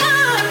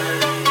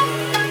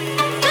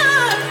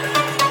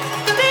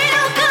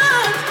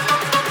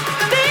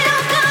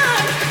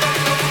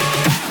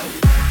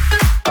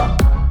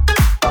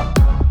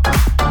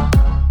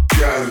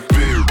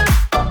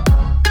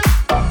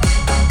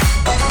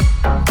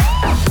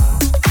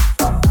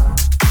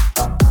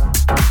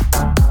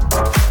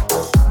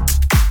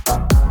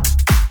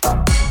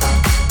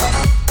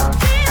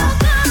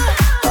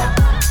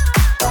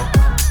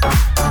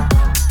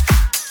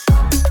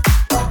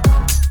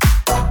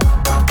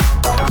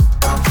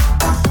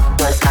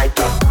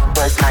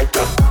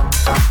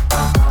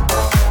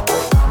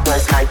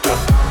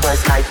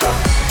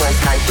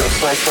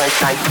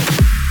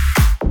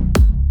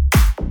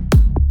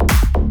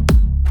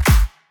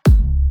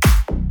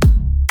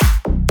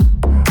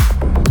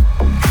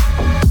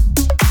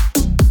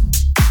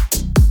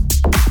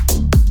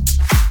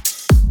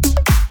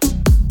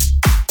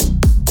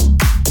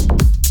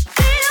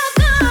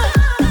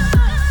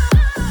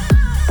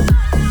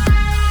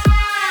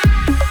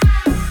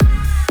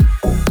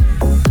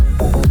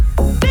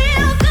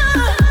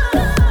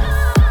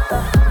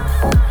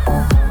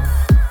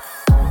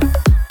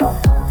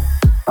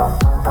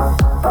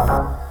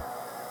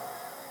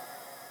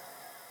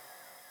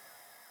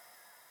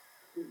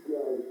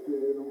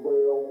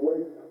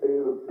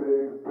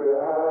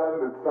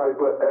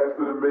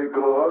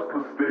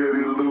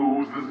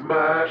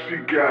 She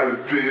got a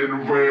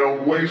thin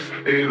round waist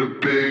and a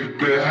big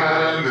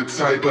behind, the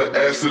type of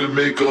ass that'll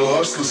make a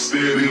hustler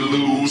steady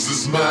lose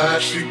his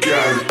mind. She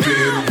got a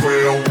thin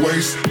round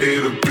waist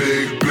and a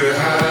big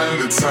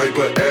behind, the type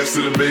of ass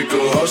that'll make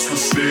a hustler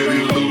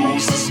steady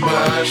lose his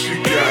mind. She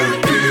got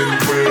a thin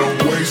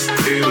round waist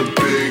and a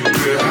big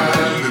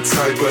behind, the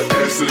type of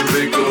ass that'll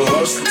make a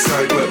hustler,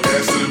 type of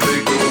ass that'll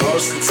make a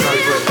hustler,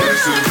 type of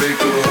ass that'll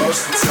make a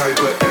hustler, type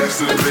of ass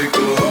that'll make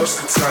a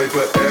hustler, type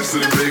of ass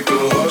that'll make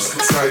a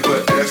hustler, type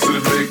of ass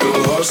that'll make a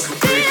hustler,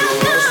 make a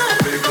hustler,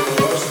 make a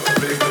hustler,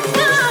 make a hustler.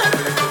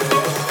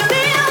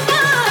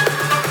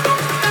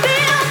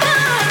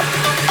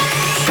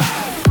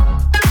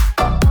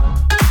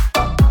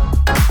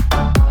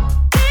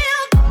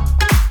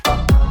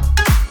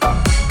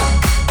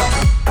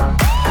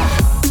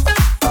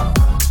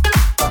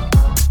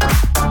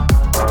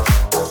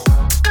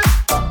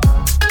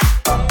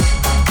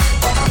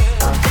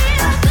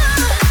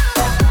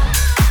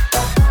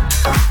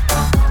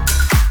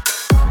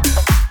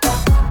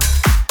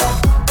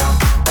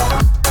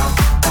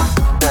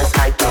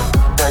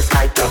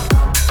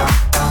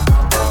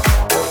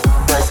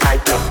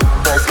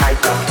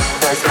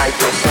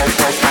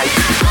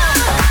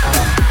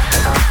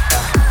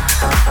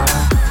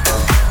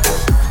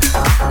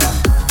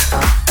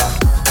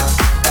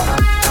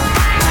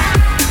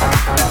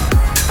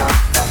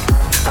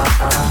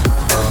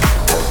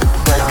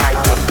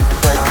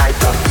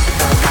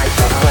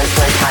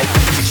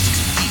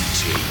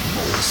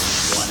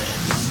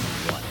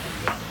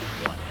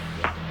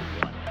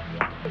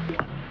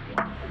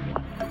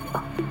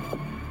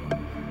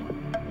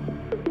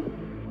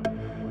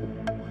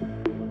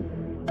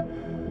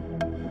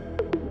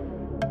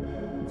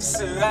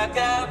 So I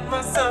got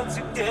myself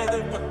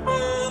together, put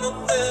on a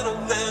little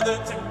leather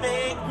to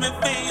make me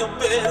feel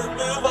better.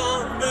 Move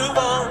on, move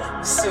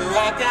on. So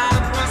I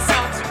got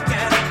myself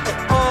together, put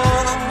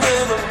on a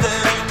little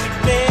leather to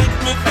make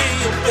me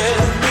feel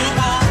better. Move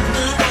on,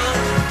 move on.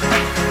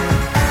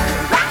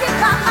 Rock it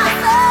by my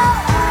soul,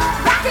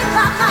 rock it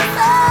by my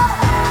soul,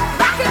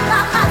 rock it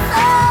by my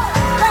soul,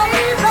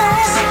 baby.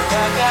 So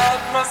I got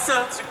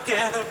myself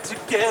together,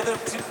 together,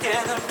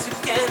 together,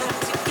 together,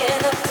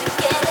 together,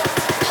 together.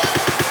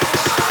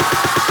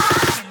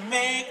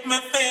 Make me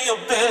feel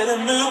better,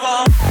 move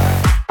on.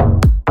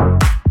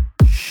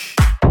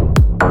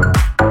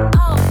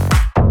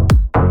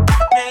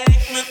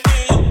 Make me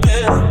feel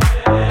better.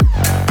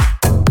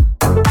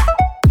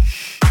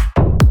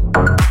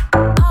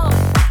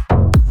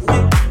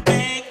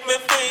 Make me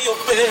feel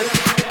better.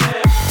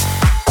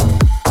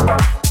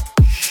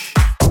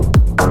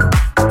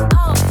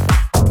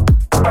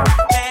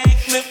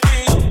 Make me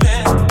feel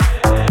better.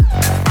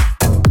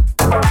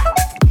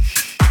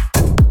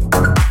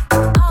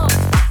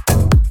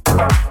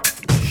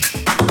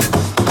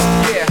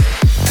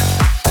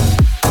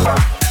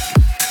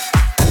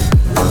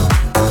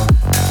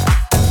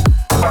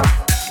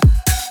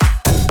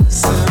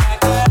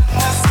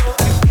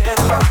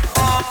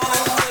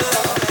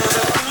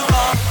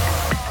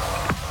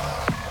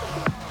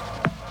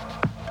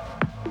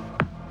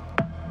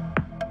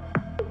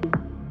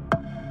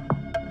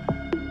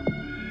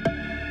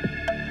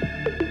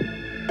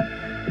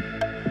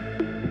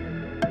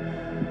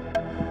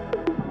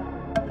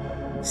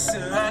 So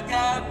I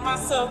got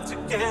myself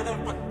together,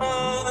 put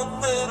on a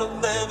little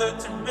leather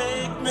to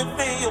make me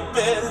feel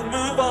better.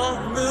 Move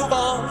on, move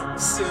on.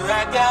 So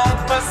I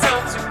got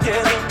myself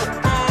together, put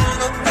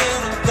on a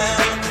little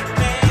leather to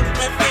make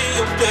me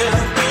feel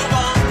better. Move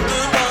on,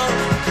 move on.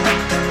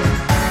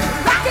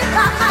 Rock it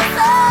by my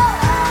soul,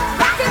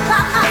 rock it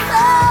by my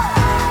soul,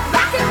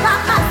 rock it by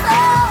my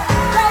soul,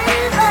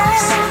 baby.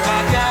 So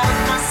I got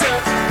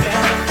myself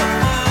together, put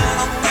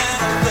on a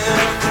little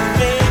leather to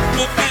make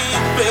me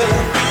feel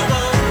better. Move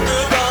on,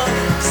 move on.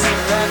 So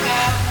I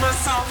got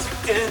myself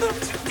together,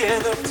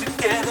 together,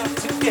 together,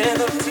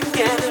 together,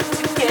 together,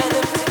 together,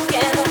 together,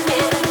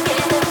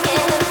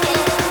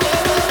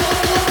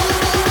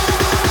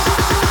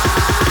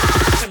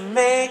 to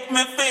make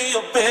me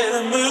feel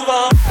better. Move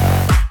on.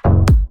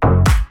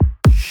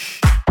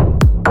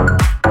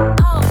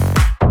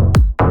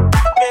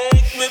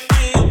 Make me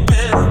feel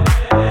better.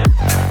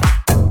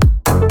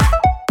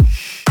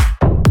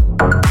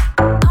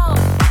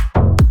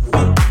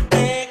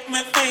 Make me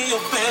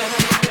feel better.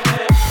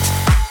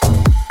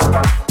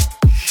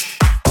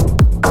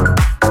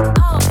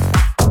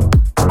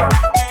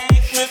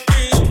 Make me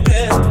feel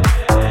better.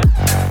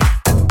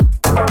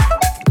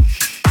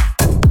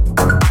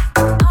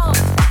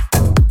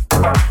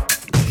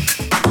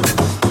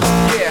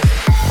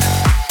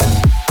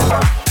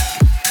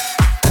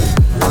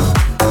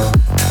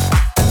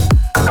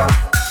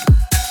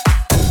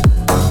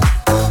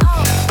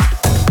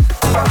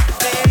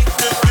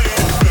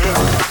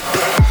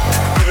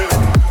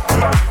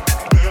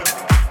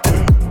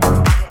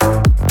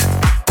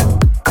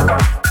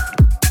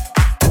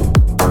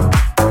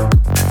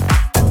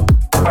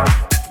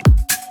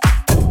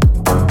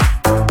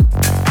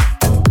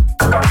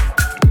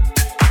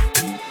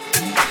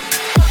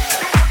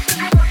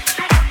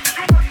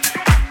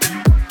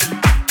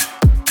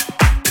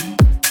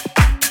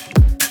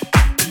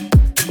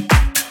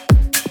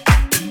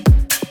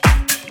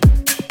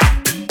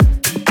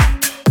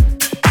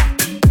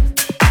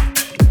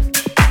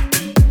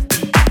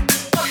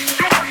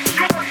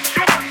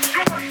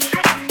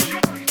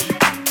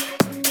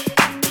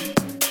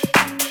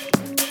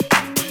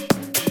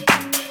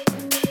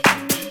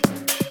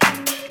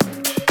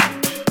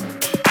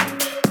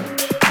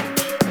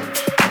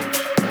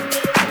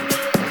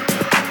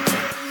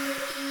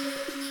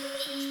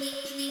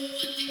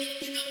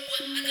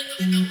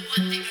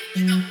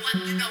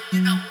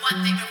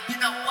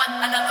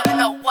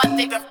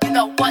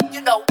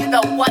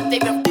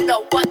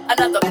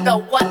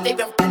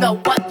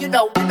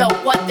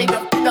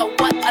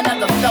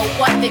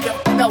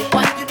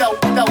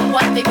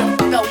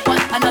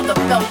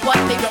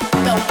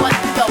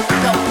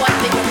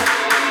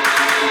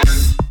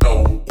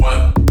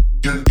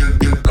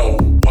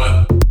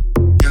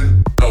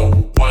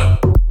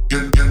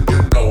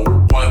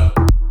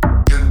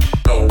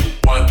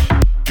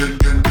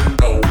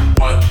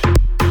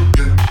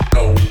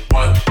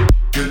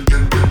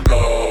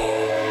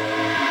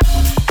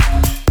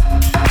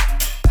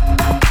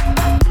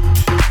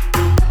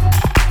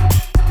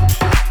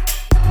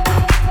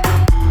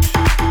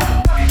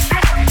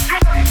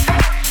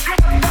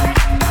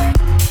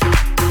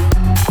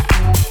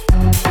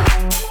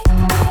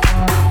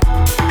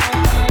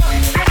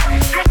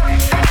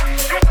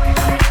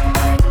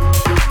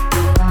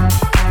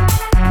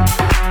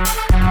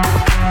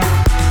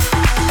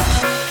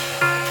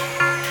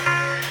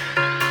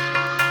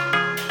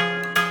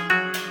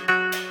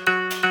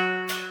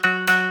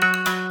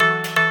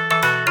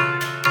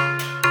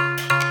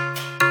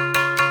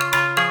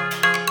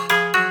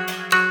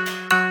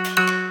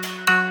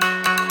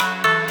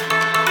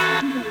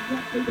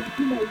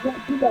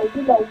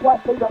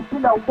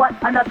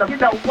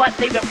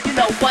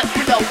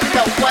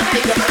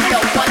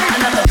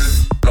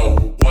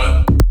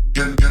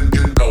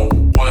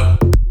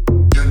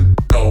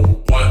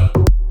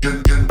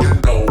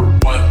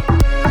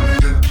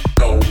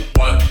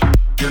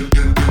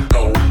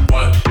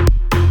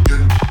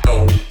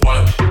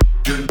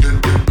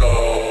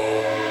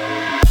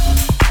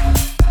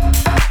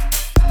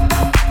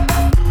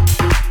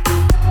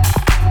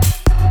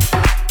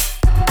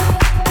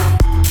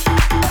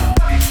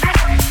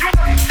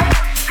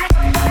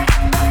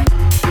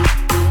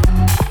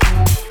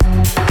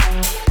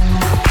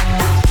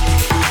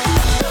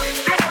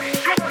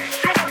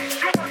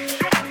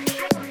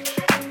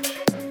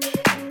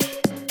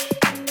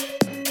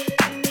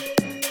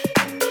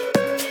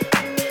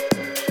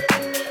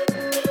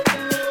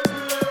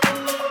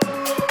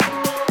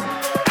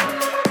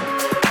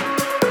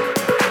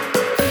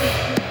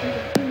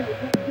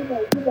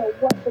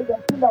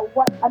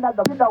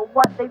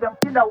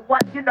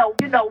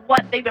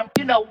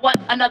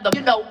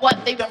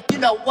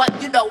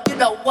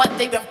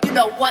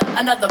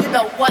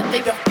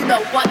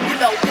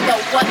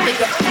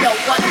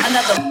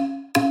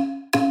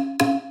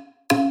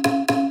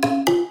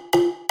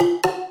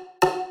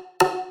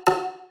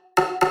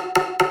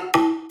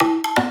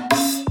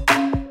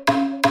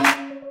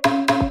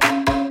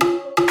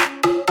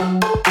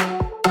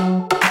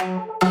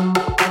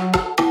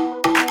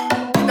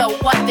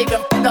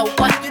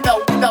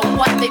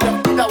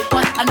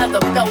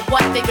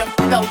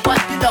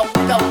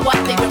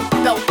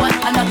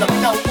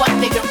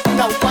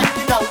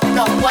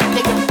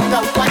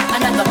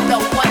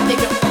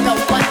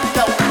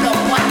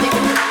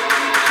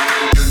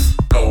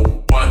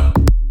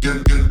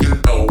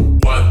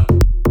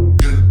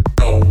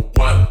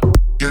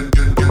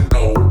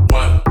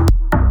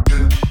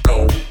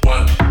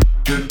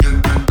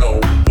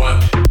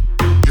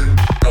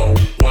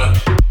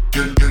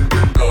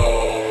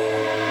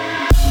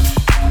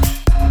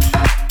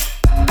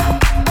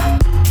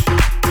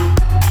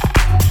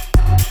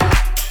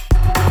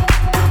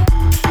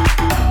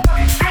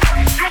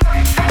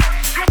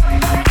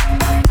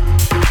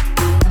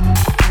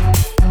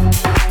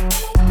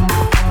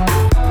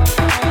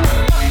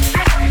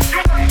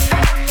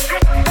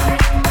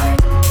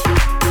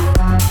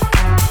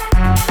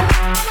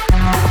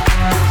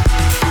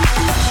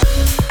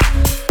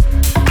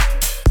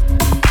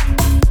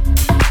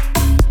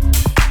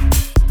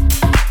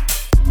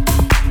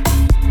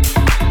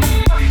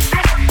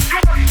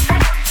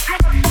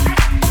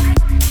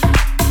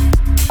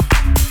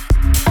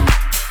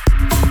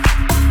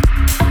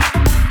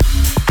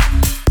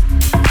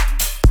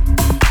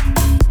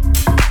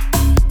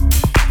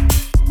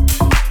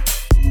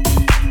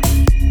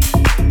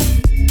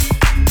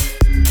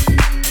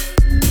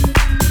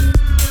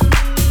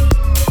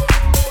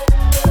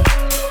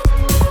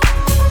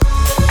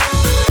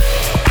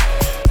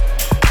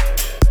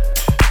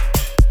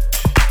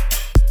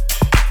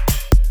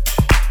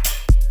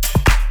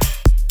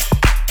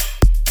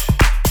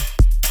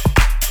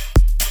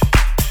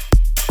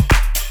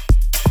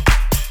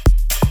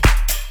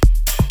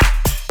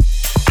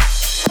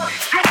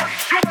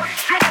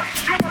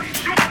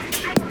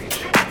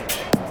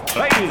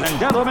 Ladies and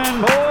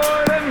gentlemen,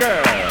 boys and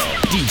girls,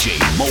 DJ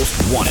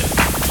Most Wanted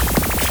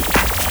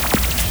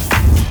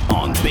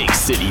on Big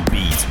City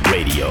Beats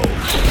Radio.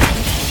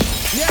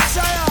 Yes,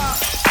 I am.